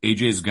like,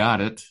 AJ's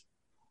got it,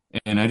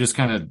 and I just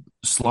kind of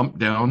slumped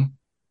down.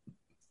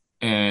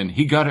 And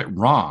he got it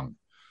wrong.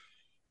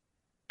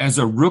 As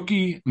a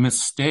rookie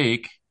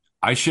mistake,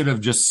 I should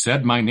have just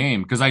said my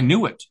name because I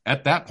knew it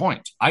at that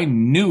point. I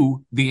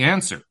knew the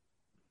answer.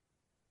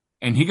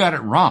 And he got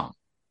it wrong.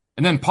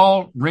 And then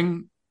Paul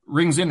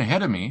rings in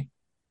ahead of me.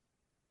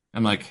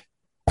 I'm like,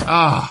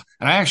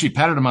 And I actually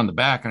patted him on the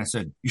back and I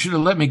said, you should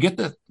have let me get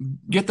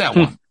that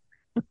one.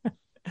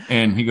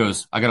 And he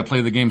goes, I got to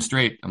play the game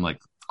straight. I'm like,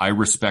 I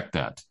respect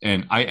that.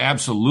 And I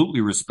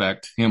absolutely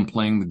respect him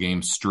playing the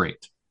game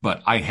straight.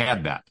 But I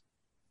had that.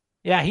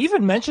 Yeah, he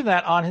even mentioned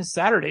that on his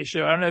Saturday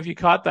show. I don't know if you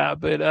caught that,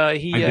 but I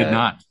did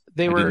not.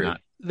 They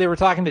were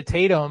talking to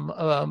Tatum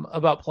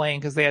about playing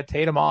because they had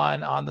Tatum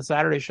on the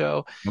Saturday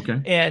show.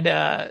 Okay.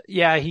 And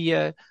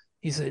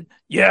he said,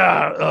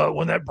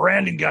 when that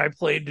Brandon guy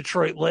played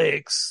Detroit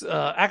Lakes.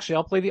 Actually,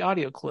 I'll play the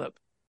audio clip.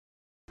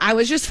 I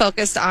was just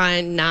focused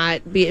on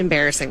not be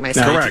embarrassing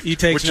myself. No, correct. He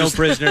takes no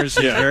prisoners.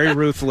 He's very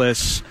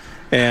ruthless.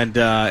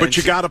 But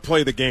you got to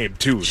play the game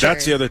too. Sure.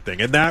 That's the other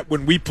thing. And that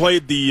when we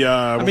played the,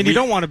 you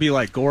don't want to be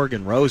like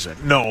Gorgon Rosen.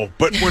 No,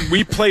 but when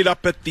we played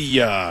up at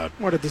the,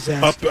 what a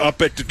disaster!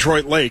 Up at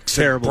Detroit Lakes,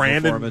 terrible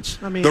Brandon, performance.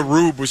 The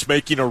Rube was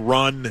making a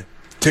run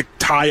to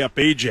tie up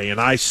AJ,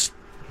 and I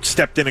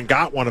stepped in and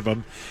got one of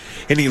them.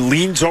 And he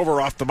leans over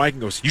off the mic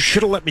and goes, "You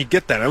should have let me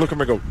get that." I look at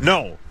him and go,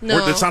 "No,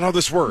 that's not how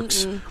this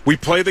works. Mm-mm. We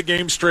play the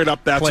game straight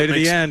up. That's play to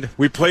the end.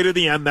 We play to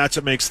the end. That's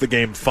what makes the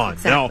game fun."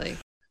 Exactly.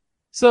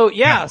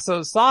 Now,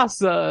 so Sauce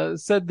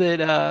said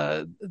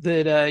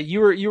that you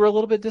were a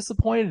little bit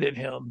disappointed in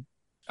him.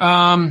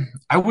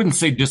 I wouldn't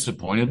say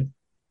disappointed.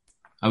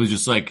 I was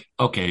just like,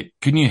 okay,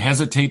 can you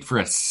hesitate for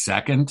a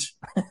second,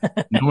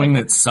 knowing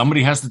that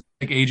somebody has to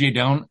take AJ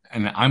down,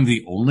 and I'm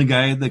the only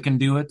guy that can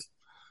do it?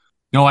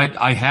 No,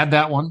 I had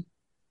that one,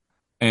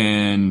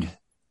 and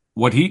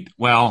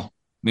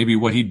maybe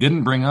what he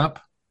didn't bring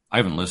up, I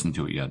haven't listened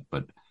to it yet,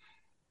 but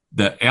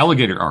the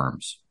alligator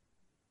arms.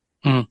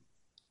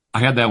 I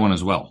had that one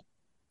as well.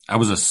 I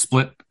was a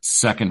split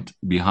second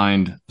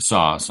behind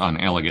Sauce on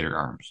alligator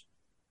arms.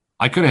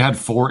 I could have had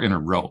 4 in a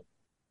row.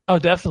 Oh,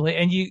 definitely.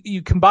 And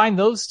you combine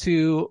those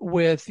two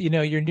with,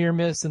 your near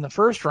miss in the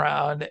first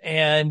round.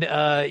 And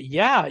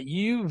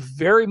you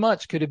very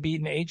much could have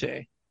beaten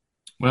AJ.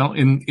 Well,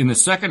 in the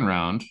second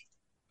round,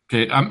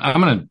 okay,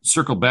 I'm going to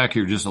circle back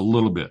here just a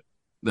little bit.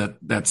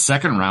 That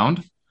second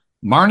round,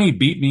 Marnie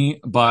beat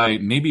me by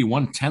maybe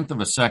 1/10 of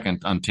a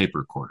second on tape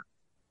recorder.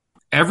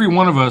 Every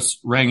one of us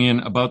rang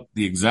in about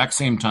the exact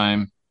same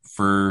time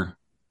for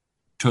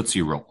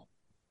Tootsie Roll.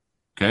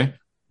 Okay.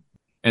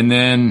 And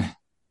then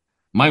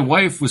my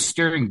wife was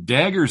staring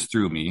daggers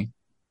through me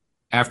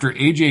after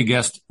AJ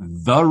guessed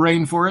the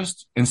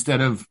rainforest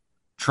instead of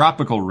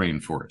tropical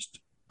rainforest.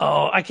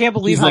 Oh, I can't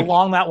believe how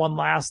long that one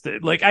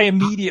lasted. Like, I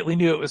immediately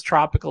knew it was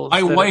tropical.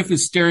 My wife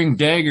is staring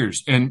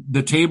daggers, and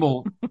the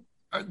table,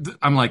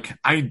 I'm like,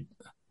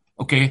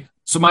 okay.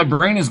 So my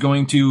brain is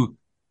going to,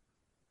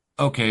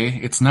 okay,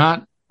 it's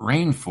not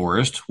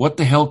rainforest. What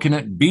the hell can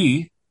it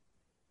be?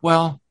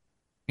 Well,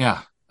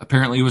 yeah,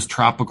 apparently it was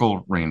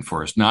tropical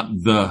rainforest, not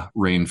the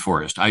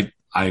rainforest.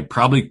 I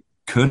probably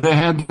could have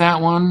had that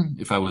one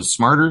if I was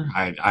smarter.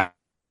 I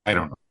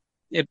don't know.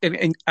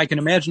 And I can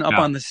imagine up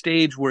on the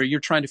stage where you're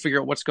trying to figure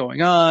out what's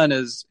going on.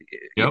 Is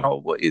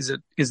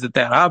it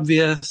that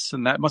obvious?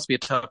 And that must be a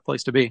tough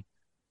place to be.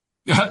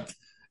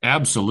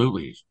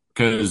 Absolutely,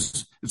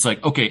 because it's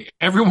like, okay,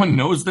 everyone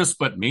knows this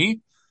but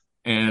me,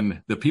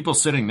 and the people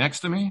sitting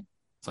next to me.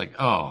 It's like,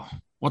 oh,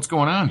 what's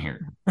going on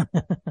here?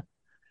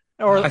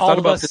 I thought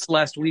about this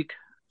last week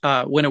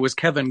when it was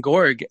Kevin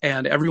Gorg,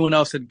 and everyone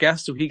else had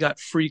guessed, so he got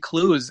free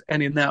clues.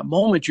 And in that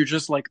moment, you're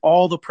just like,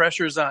 all the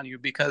pressure's on you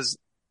because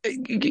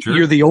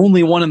you're the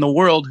only one in the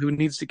world who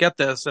needs to get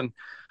this. And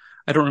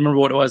I don't remember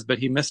what it was, but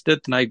he missed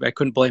it, and I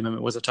couldn't blame him.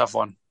 It was a tough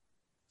one.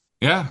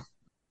 Yeah,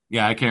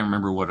 I can't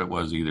remember what it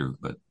was either.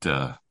 But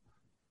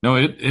no,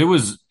 it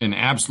was an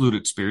absolute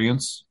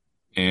experience.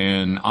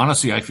 And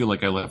honestly, I feel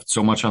like I left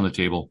so much on the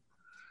table.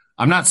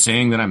 I'm not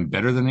saying that I'm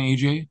better than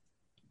AJ,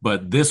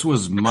 but this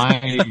was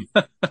my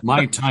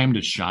time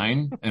to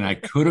shine, and I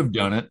could have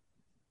done it.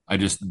 I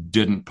just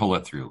didn't pull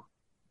it through.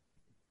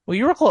 Well,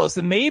 you were close,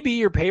 and maybe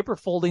your paper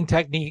folding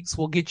techniques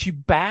will get you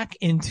back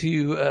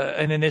into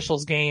an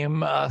initials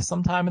game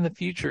sometime in the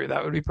future.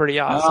 That would be pretty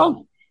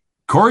awesome.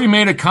 Corey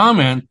made a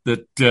comment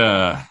that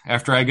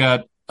after I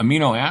got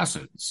amino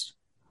acids,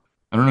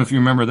 I don't know if you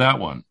remember that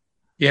one.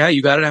 Yeah,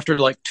 you got it after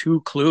like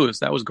 2 clues.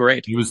 That was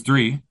great. He was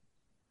 3.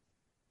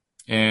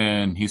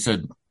 And he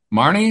said,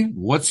 Marnie,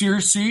 what's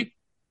your seat?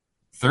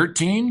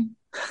 13?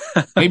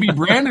 Maybe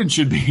Brandon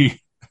should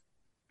be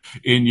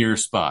in your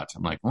spot.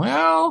 I'm like,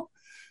 well,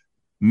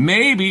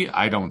 maybe.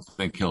 I don't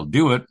think he'll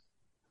do it,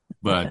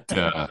 but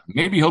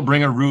maybe he'll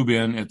bring a Rube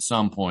in at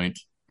some point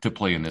to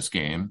play in this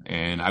game,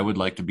 and I would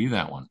like to be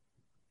that one.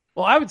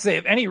 Well, I would say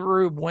if any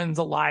Rube wins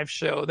a live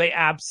show, they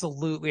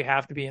absolutely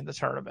have to be in the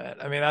tournament.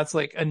 I mean, that's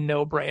like a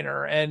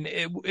no-brainer, and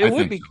it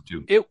would be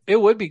so it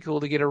would be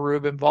cool to get a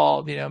Rube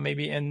involved.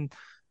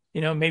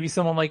 Maybe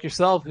someone like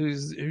yourself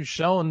who's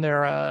shown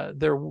their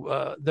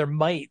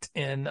might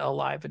in a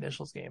live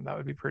initials game. That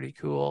would be pretty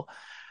cool.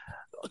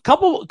 A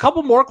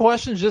couple more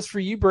questions just for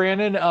you,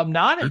 Brandon.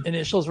 Not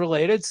initials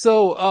related.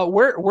 So,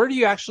 where do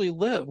you actually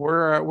live?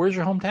 Where's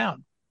your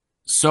hometown?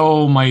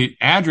 So my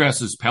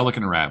address is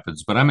Pelican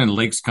Rapids, but I'm in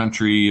Lakes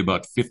Country,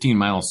 about 15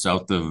 miles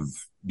south of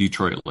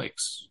Detroit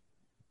Lakes.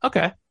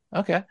 Okay.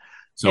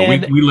 So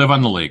we live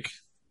on the lake.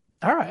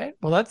 All right.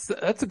 Well, that's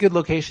a good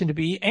location to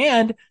be.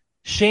 And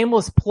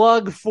shameless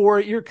plug for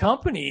your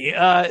company.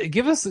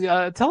 Tell us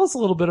a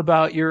little bit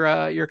about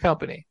your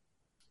company.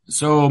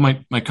 So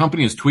my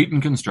company is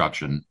Tweeten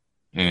Construction,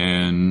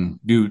 and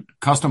do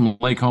custom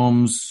lake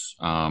homes,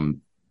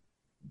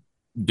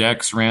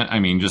 decks,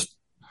 just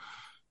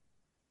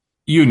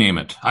you name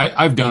it.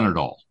 I've done it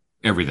all.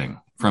 Everything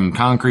from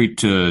concrete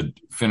to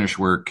finish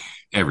work,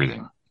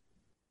 everything.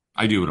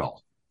 I do it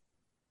all.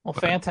 Well,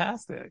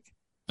 fantastic.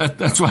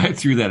 That's why I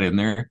threw that in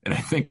there, and I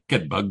think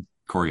it bugged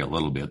Corey a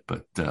little bit,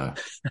 but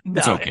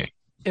it's okay.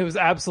 It was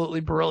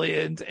absolutely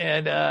brilliant,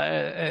 and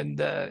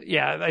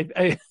yeah,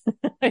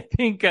 I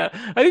think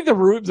the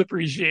Rubes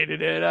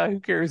appreciated it. Who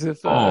cares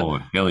if? Oh,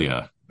 hell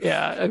yeah!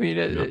 Yeah, I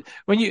mean,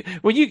 when you,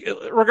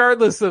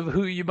 regardless of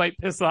who you might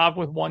piss off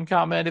with one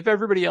comment, if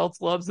everybody else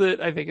loves it,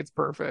 I think it's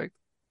perfect.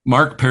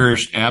 Mark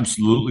Parrish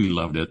absolutely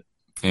loved it,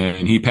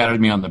 and he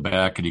patted me on the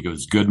back and he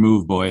goes, "Good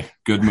move, boy.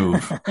 Good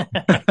move."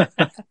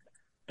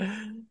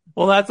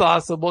 Well, that's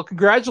awesome. Well,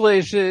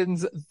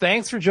 congratulations.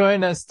 Thanks for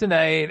joining us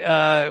tonight.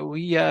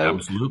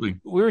 Absolutely.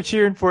 We were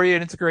cheering for you,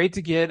 and it's great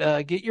to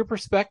get your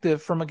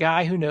perspective from a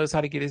guy who knows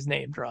how to get his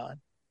name drawn.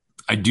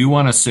 I do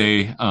want to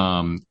say,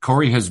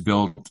 Corey has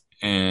built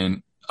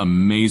an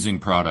amazing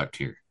product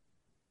here.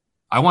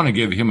 I want to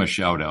give him a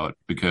shout out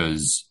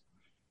because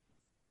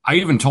I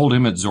even told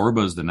him at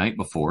Zorba's the night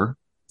before,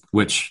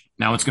 which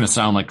now it's going to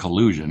sound like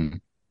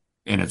collusion,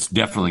 and it's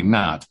definitely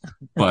not.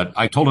 But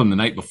I told him the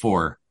night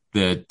before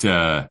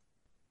that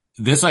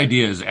this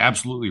idea is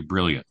absolutely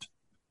brilliant.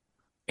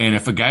 And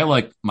if a guy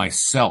like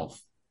myself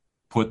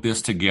put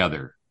this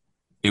together,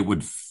 it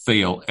would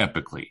fail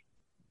epically.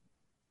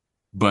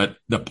 But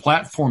the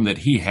platform that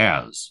he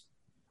has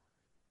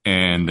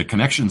and the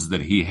connections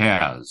that he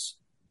has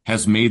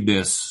made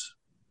this,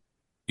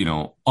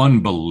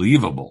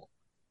 unbelievable.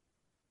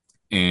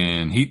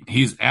 And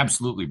he's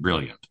absolutely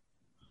brilliant.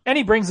 And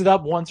he brings it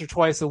up once or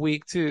twice a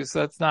week too,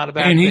 so that's not a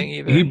bad thing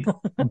either. He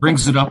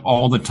brings it up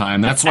all the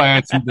time. That's why I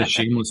threw the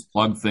shameless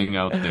plug thing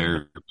out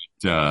there.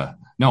 But,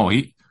 no,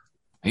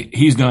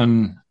 he's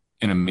done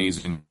an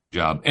amazing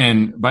job.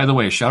 And by the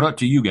way, shout out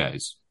to you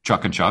guys,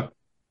 Chuck and Chuck.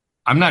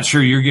 I'm not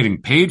sure you're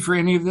getting paid for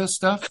any of this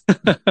stuff.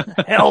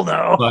 Hell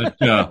no.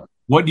 But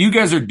what you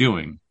guys are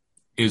doing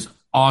is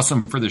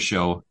awesome for the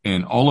show,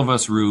 and all of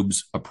us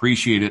Rubes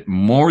appreciate it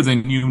more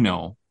than you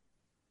know.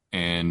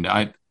 And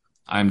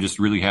I'm just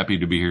really happy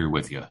to be here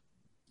with you.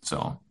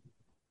 So,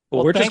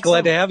 well, we're just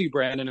glad to have you,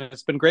 Brandon.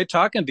 It's been great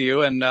talking to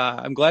you, and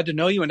I'm glad to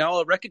know you. And now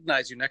I'll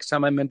recognize you next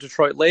time I'm in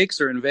Detroit Lakes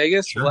or in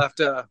Vegas. Sure. We'll have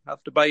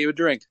to buy you a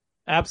drink.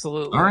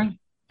 Absolutely. All right.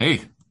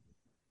 Hey,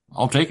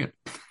 I'll take it.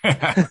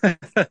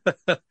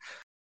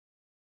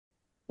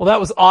 Well, that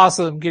was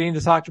awesome getting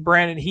to talk to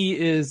Brandon. He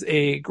is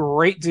a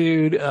great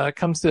dude.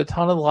 Comes to a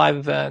ton of live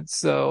events.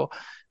 So,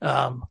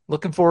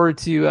 looking forward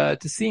to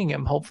seeing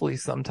him hopefully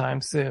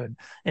sometime soon.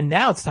 And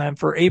now it's time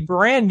for a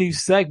brand new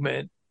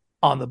segment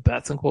on the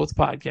Bets and Quotes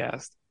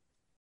podcast.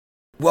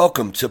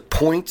 Welcome to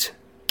Point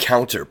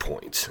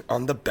Counterpoint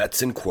on the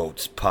Bets and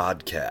Quotes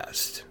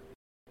podcast.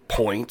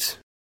 Point.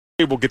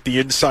 We'll get the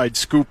inside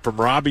scoop from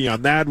Robbie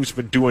on that, who's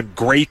been doing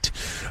great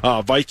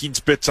Vikings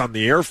bits on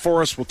the air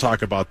for us. We'll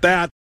talk about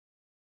that.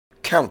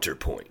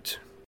 Counterpoint.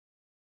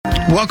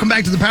 Welcome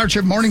back to the Power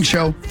Trip Morning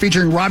Show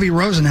featuring Robbie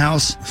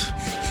Rosenhaus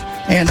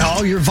and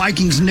all your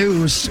Vikings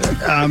news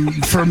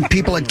from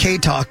people at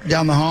K-Talk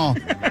down the hall.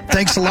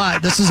 Thanks a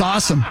lot. This is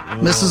awesome.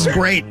 This is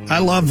great. I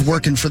love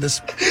working for this.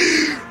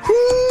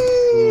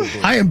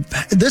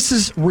 This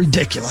is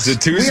ridiculous. Is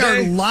it Tuesday?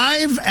 We are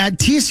live at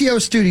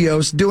TCO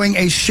Studios doing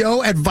a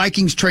show at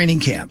Vikings training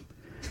camp.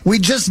 We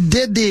just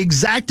did the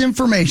exact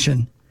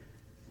information,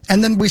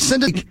 and then we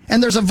send it,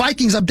 and there's a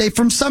Vikings update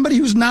from somebody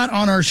who's not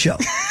on our show.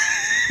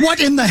 What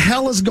in the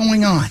hell is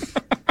going on?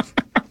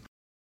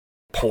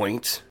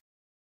 Point.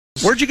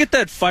 Where'd you get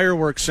that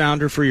fireworks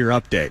sounder for your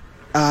update?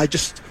 I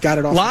just got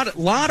it off.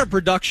 Lot of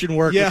production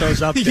work with those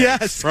updates.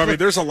 Yes, Robbie,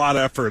 there's a lot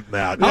of effort in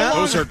that. Yeah.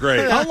 Those are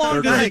great.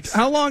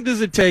 How long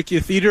does it take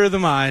you, theater of the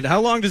mind? How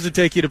long does it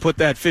take you to put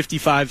that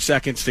 55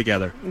 seconds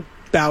together?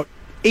 About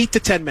 8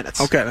 to 10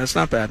 minutes. Okay, that's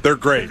not bad. They're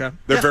great. Okay.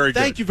 They're very good.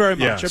 Thank you very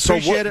much. I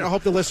appreciate it. I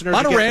hope the listeners. A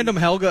lot of random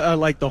Helga,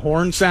 like the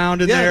horn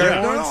sound in there.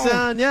 The horn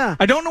sound, yeah.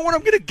 I don't know what I'm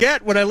going to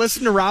get when I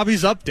listen to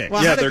Robbie's update.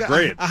 Well, they're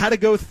great. I had to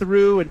go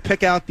through and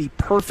pick out the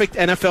perfect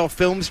NFL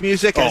Films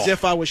music as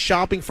if I was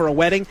shopping for a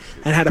wedding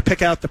and had to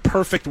pick out the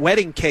perfect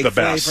wedding cake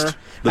flavor.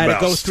 I had to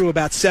go through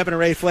about 7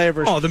 or 8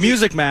 flavors. Oh, the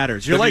music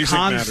matters. You're like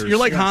Hans. You're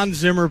like Hans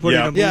Zimmer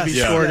putting a movie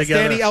score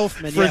together. Danny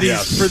Elfman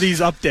for these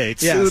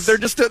updates. Yes.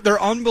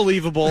 They're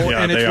unbelievable,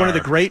 and it's one of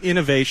the great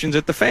innovations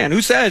at the Fan.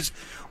 Who says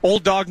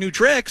old dog new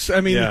tricks? I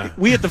mean,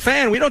 we at the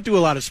Fan, we don't do a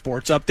lot of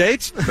sports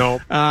updates. No,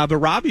 but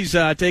Robbie's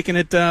taking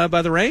it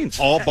by the reins.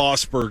 All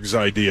Bossberg's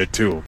idea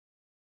too.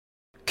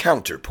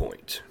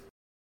 Counterpoint.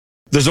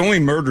 There's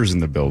only murders in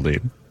the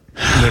building.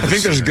 I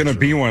think there's going to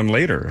be one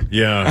later.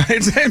 Yeah.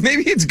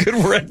 Maybe it's good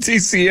we're at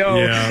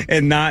TCO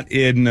and not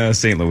in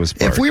St. Louis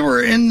Park. If we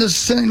were in the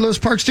St. Louis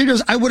Park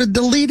studios, I would have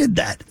deleted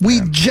that.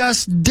 We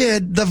just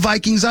did the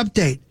Vikings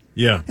update.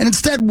 Yeah. And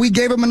instead, we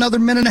gave them another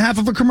minute and a half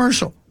of a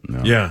commercial.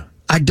 No. Yeah.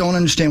 I don't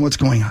understand what's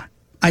going on.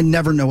 I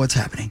never know what's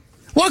happening.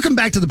 Welcome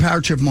back to the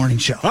Power Trip Morning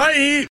Show.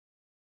 Hi.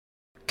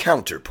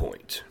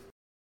 Counterpoint.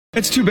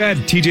 It's too bad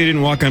TJ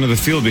didn't walk onto the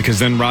field because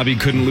then Robbie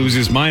couldn't lose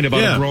his mind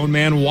about a grown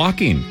man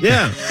walking.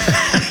 Yeah.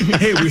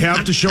 Hey, we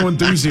have to show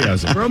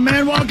enthusiasm. Grown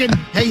man walking.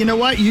 Hey, you know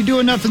what? You do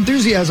enough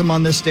enthusiasm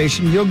on this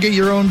station, you'll get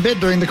your own bit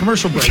during the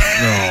commercial break.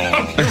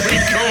 No. Here we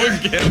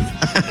go again.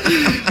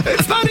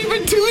 It's not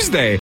even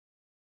Tuesday.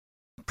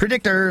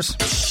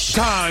 Predictors.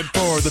 Time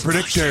for the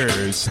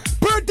predictors.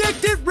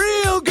 Predict it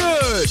real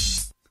good.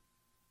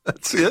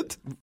 That's it.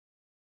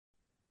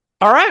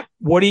 All right.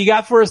 What do you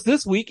got for us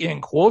this week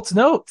in quotes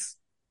notes?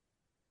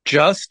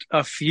 Just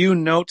a few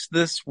notes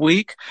this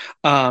week.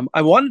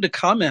 I wanted to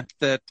comment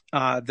that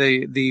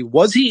the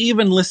was he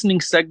even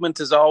listening segment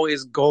is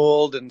always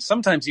gold, and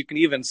sometimes you can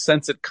even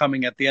sense it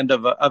coming at the end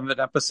of an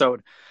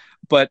episode.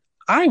 But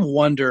I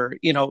wonder,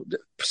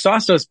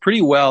 Sauce does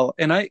pretty well,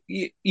 and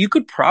you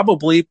could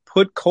probably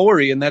put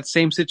Corey in that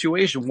same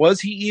situation. Was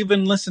he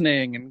even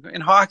listening? And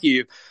in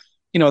hockey,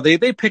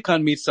 they pick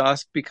on Meat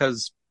Sauce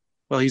because,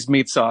 well, he's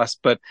Meat Sauce,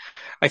 but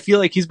I feel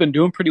like he's been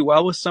doing pretty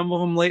well with some of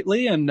them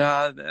lately, and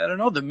I don't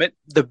know,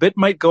 the bit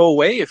might go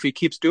away if he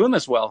keeps doing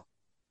this well.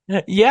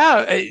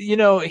 Yeah,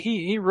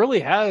 he really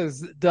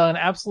has done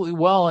absolutely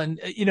well. And,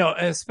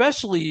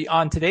 especially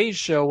on today's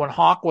show when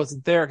Hawk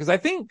wasn't there, because I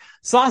think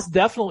Sauce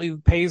definitely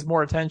pays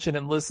more attention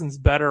and listens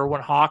better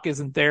when Hawk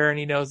isn't there and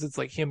he knows it's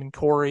like him and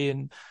Corey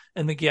and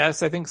the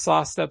guests. I think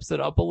Sauce steps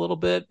it up a little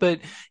bit,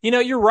 but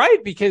you're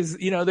right, because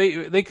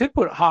they could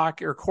put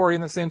Hawk or Corey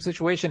in the same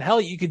situation.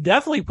 Hell, you could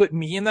definitely put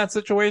me in that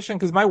situation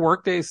because my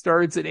workday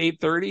starts at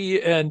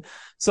 8:30, and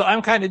so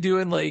I'm kind of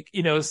doing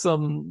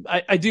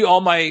I do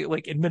all my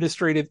like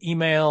administrative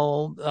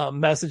email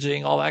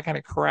messaging, all that kind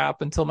of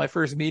crap until my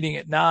first meeting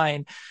at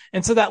 9,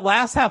 and so that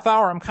last half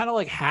hour I'm kind of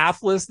like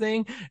half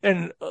listening,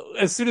 and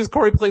as soon as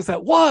Corey plays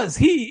that was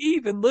he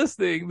even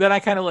listening, then I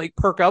kind of like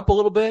perk up a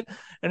little bit,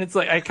 and it's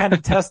like I kind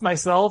of test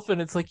myself,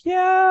 and it's like,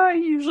 yeah, I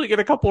usually get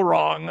a couple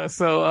wrong.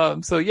 So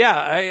yeah,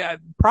 I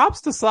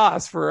props to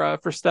Sauce for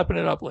stepping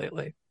it up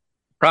lately.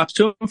 Props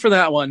to him for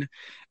that one.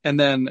 And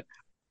then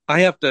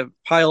I have to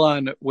pile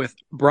on with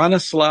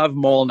Branislav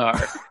Molnar.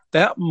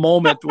 That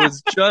moment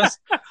was just,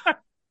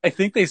 I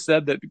think they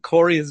said that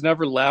Corey has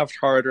never laughed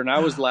harder, and I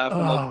was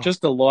laughing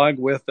just along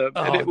with him.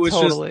 And it was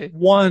totally. Just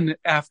one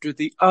after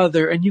the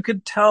other. And you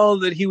could tell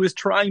that he was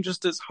trying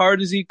just as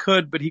hard as he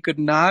could, but he could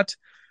not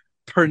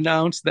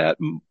pronounce that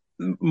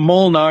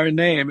Molnar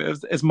name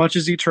as much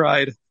as he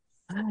tried.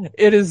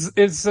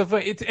 It's so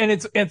funny.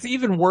 It's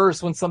even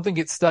worse when something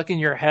gets stuck in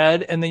your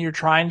head and then you're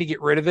trying to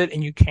get rid of it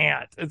and you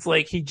can't. It's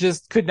like he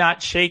just could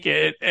not shake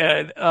it,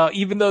 and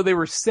even though they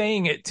were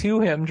saying it to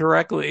him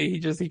directly,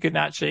 he could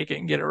not shake it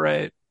and get it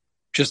right.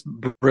 Just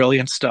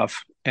brilliant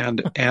stuff.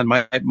 And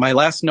my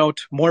last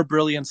note, more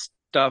brilliant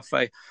stuff.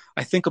 I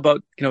think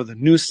about the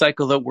news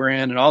cycle that we're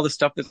in and all the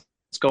stuff that's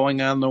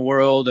going on in the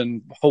world,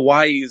 and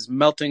Hawaii is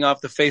melting off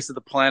the face of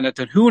the planet.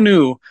 And who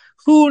knew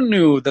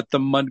that the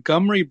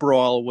Montgomery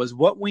Brawl was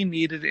what we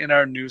needed in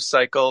our news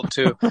cycle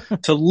to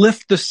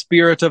lift the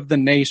spirit of the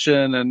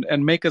nation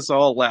and make us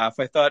all laugh.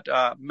 I thought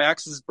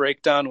Max's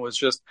breakdown was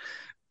just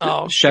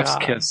chef's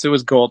kiss. It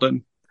was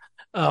golden.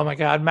 Oh my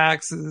God,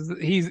 Max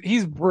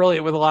he's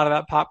brilliant with a lot of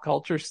that pop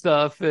culture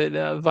stuff and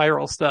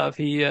viral stuff.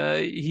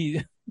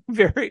 He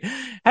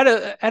had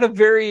a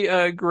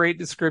very great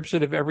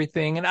description of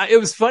everything. And it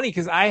was funny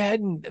because I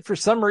hadn't, for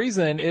some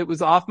reason, it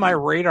was off my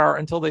radar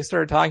until they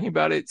started talking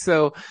about it.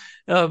 So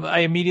I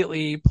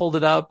immediately pulled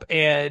it up,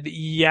 and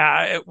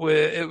yeah, it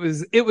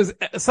was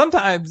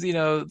sometimes,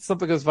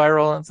 something goes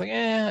viral and it's like,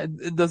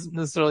 it doesn't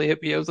necessarily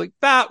hit me. I was like,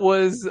 that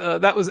was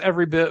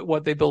every bit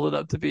what they built it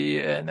up to be.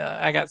 And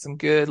I got some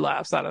good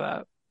laughs out of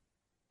that.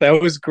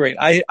 That was great.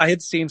 I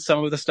had seen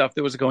some of the stuff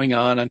that was going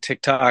on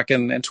TikTok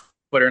and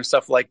Twitter and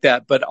stuff like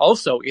that, but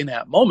also in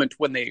that moment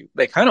when they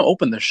kind of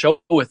opened the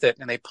show with it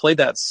and they played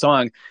that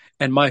song,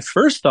 and my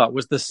first thought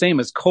was the same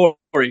as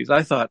Corey's.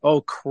 I thought,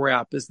 oh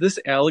crap, is this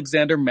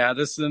Alexander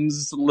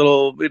Madison's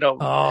little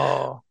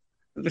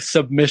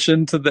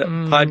submission to the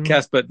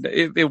podcast? But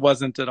it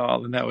wasn't at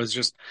all, and that was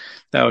just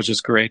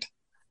great.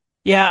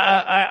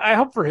 Yeah, I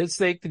hope for his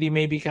sake that he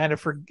maybe kind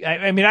of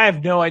I mean, I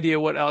have no idea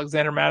what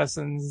Alexander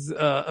Madison's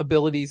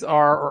abilities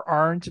are or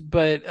aren't,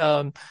 but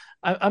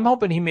I'm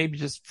hoping he maybe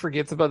just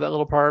forgets about that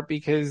little part,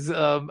 because there's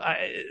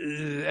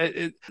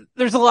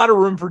a lot of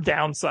room for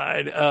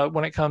downside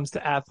when it comes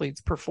to athletes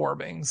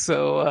performing.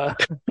 So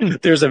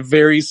there's a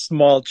very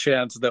small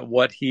chance that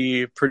what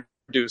he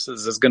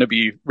produces is going to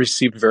be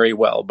received very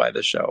well by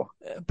the show.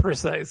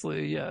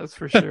 Precisely, yes,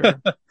 for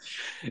sure.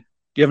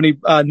 Do you have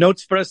any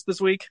notes for us this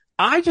week?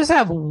 I just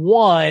have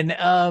one,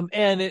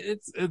 and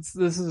this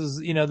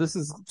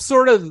is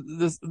sort of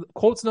this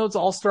quotes notes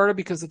all started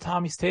because of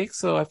Tommy's take,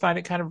 so I find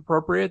it kind of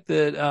appropriate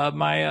that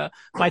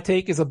my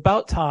take is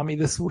about Tommy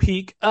this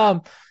week.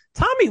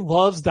 Tommy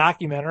loves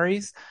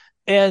documentaries,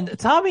 and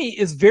Tommy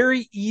is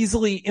very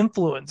easily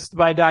influenced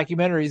by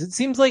documentaries. It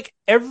seems like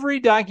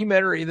every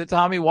documentary that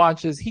Tommy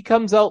watches, he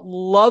comes out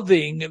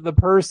loving the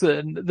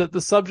person that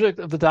the subject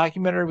of the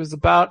documentary was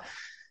about.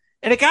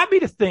 And it got me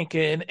to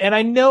thinking, and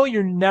I know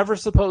you're never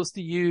supposed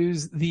to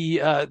use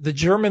the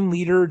German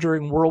leader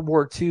during World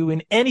War II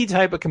in any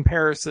type of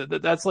comparison,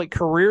 that's like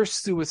career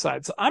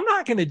suicide. So I'm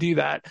not going to do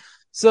that.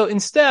 So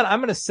instead, I'm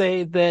going to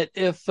say that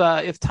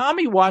if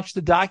Tommy watched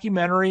the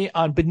documentary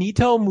on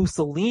Benito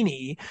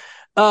Mussolini,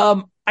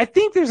 I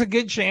think there's a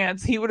good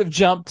chance he would have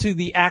jumped to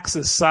the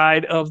Axis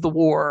side of the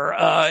war.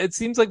 It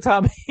seems like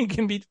Tommy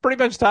can be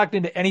pretty much talked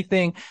into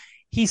anything.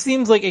 He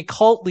seems like a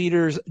cult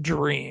leader's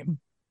dream.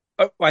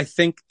 I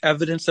think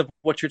evidence of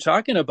what you're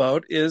talking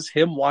about is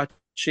him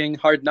watching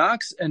Hard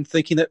Knocks and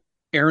thinking that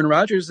Aaron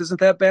Rodgers isn't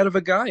that bad of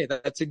a guy.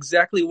 That's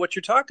exactly what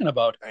you're talking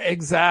about.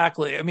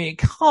 Exactly. I mean,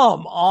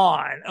 come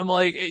on. I'm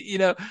like,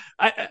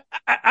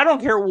 I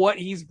don't care what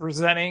he's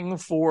presenting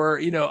for,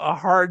 a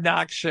Hard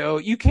Knocks show.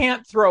 You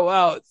can't throw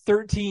out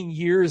 13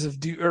 years of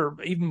or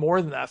even more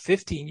than that,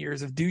 15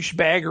 years of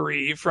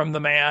douchebaggery from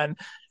the man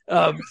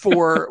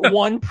for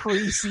one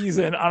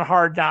preseason on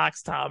Hard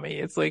Knocks, Tommy.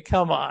 It's like,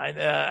 come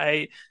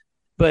on.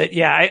 But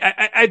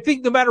yeah, I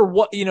think no matter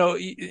what,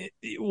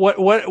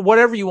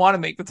 whatever you want to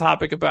make the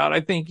topic about, I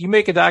think you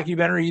make a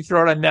documentary, you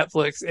throw it on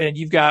Netflix, and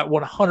you've got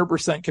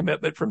 100%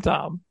 commitment from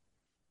Tom.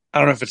 I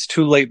don't know if it's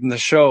too late in the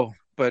show,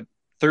 but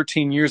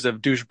 13 years of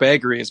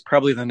douchebaggery is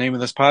probably the name of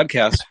this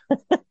podcast.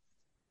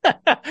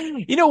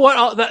 You know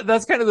what?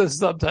 That's kind of the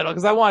subtitle,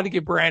 because I wanted to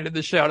give Brandon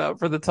the shout out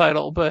for the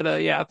title.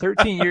 But yeah,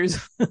 13 years,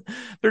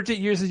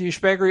 13 years of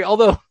douchebaggery.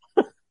 Although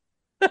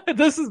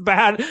this is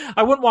bad,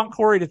 I wouldn't want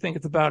Corey to think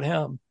it's about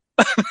him.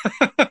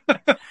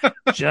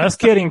 Just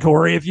kidding,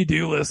 Corey, if you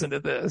do listen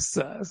to this.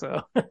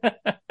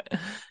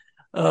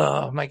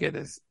 Oh my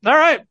goodness. All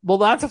right. Well,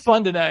 lots of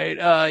fun tonight.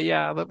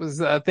 Yeah, that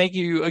was, thank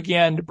you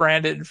again to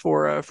Brandon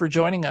for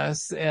joining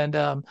us.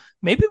 And,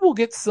 maybe we'll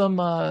get some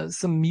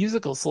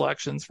musical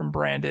selections from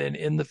Brandon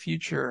in the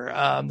future.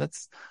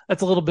 That's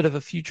a little bit of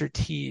a future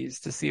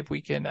tease to see if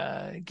we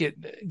can, get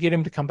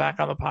him to come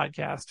back on the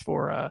podcast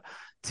for,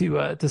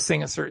 to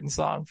sing a certain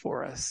song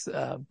for us.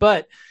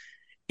 But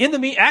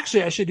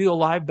actually, I should do a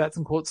live bets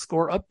and quotes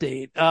score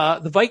update.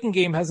 The Viking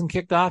game hasn't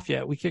kicked off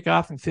yet. We kick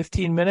off in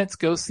 15 minutes.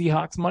 Go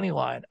Seahawks money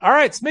line. All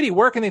right, Smitty,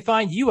 where can they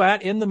find you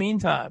at in the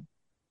meantime?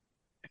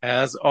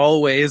 As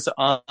always,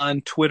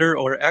 on Twitter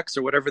or X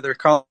or whatever they're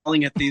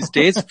calling it these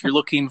days. If you're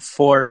looking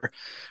for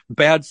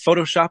bad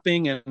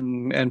photoshopping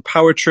and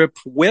power trip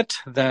wit,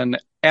 then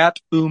at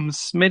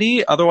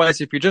Smitty.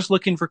 Otherwise, if you're just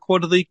looking for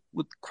quote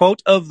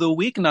of the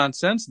week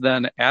nonsense,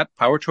 then at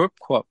Power Trip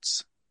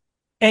Quotes.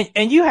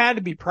 And you had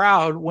to be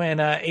proud when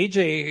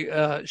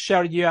AJ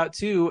shouted you out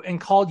too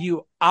and called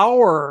you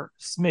our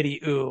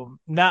Smitty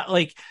not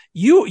like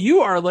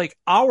you are like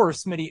our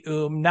Smitty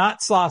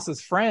not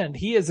Sauce's friend.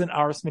 He isn't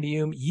our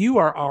Smitty you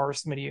are our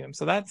Smitty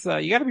so that's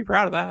you got to be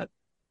proud of that.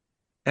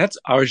 That's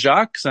our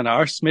Jacques and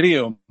our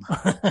Smitty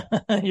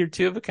You're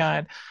two of a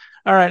kind.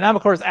 All right. And I'm,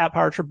 of course, at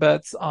Power Trip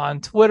Bets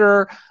on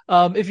Twitter.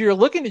 If you're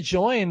looking to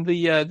join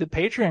the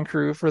Patreon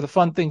crew for the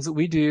fun things that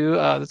we do,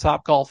 the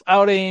Top Golf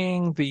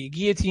Outing, the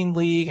Guillotine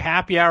League,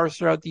 happy hours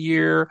throughout the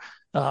year,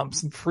 some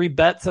free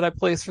bets that I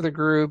place for the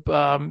group,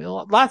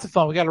 lots of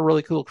fun. We got a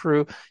really cool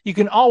crew. You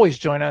can always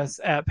join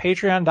us at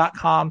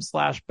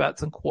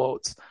patreon.com/bets and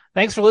quotes.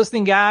 Thanks for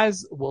listening,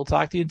 guys. We'll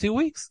talk to you in 2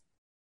 weeks.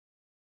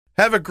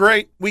 Have a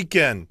great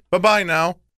weekend. Bye-bye now.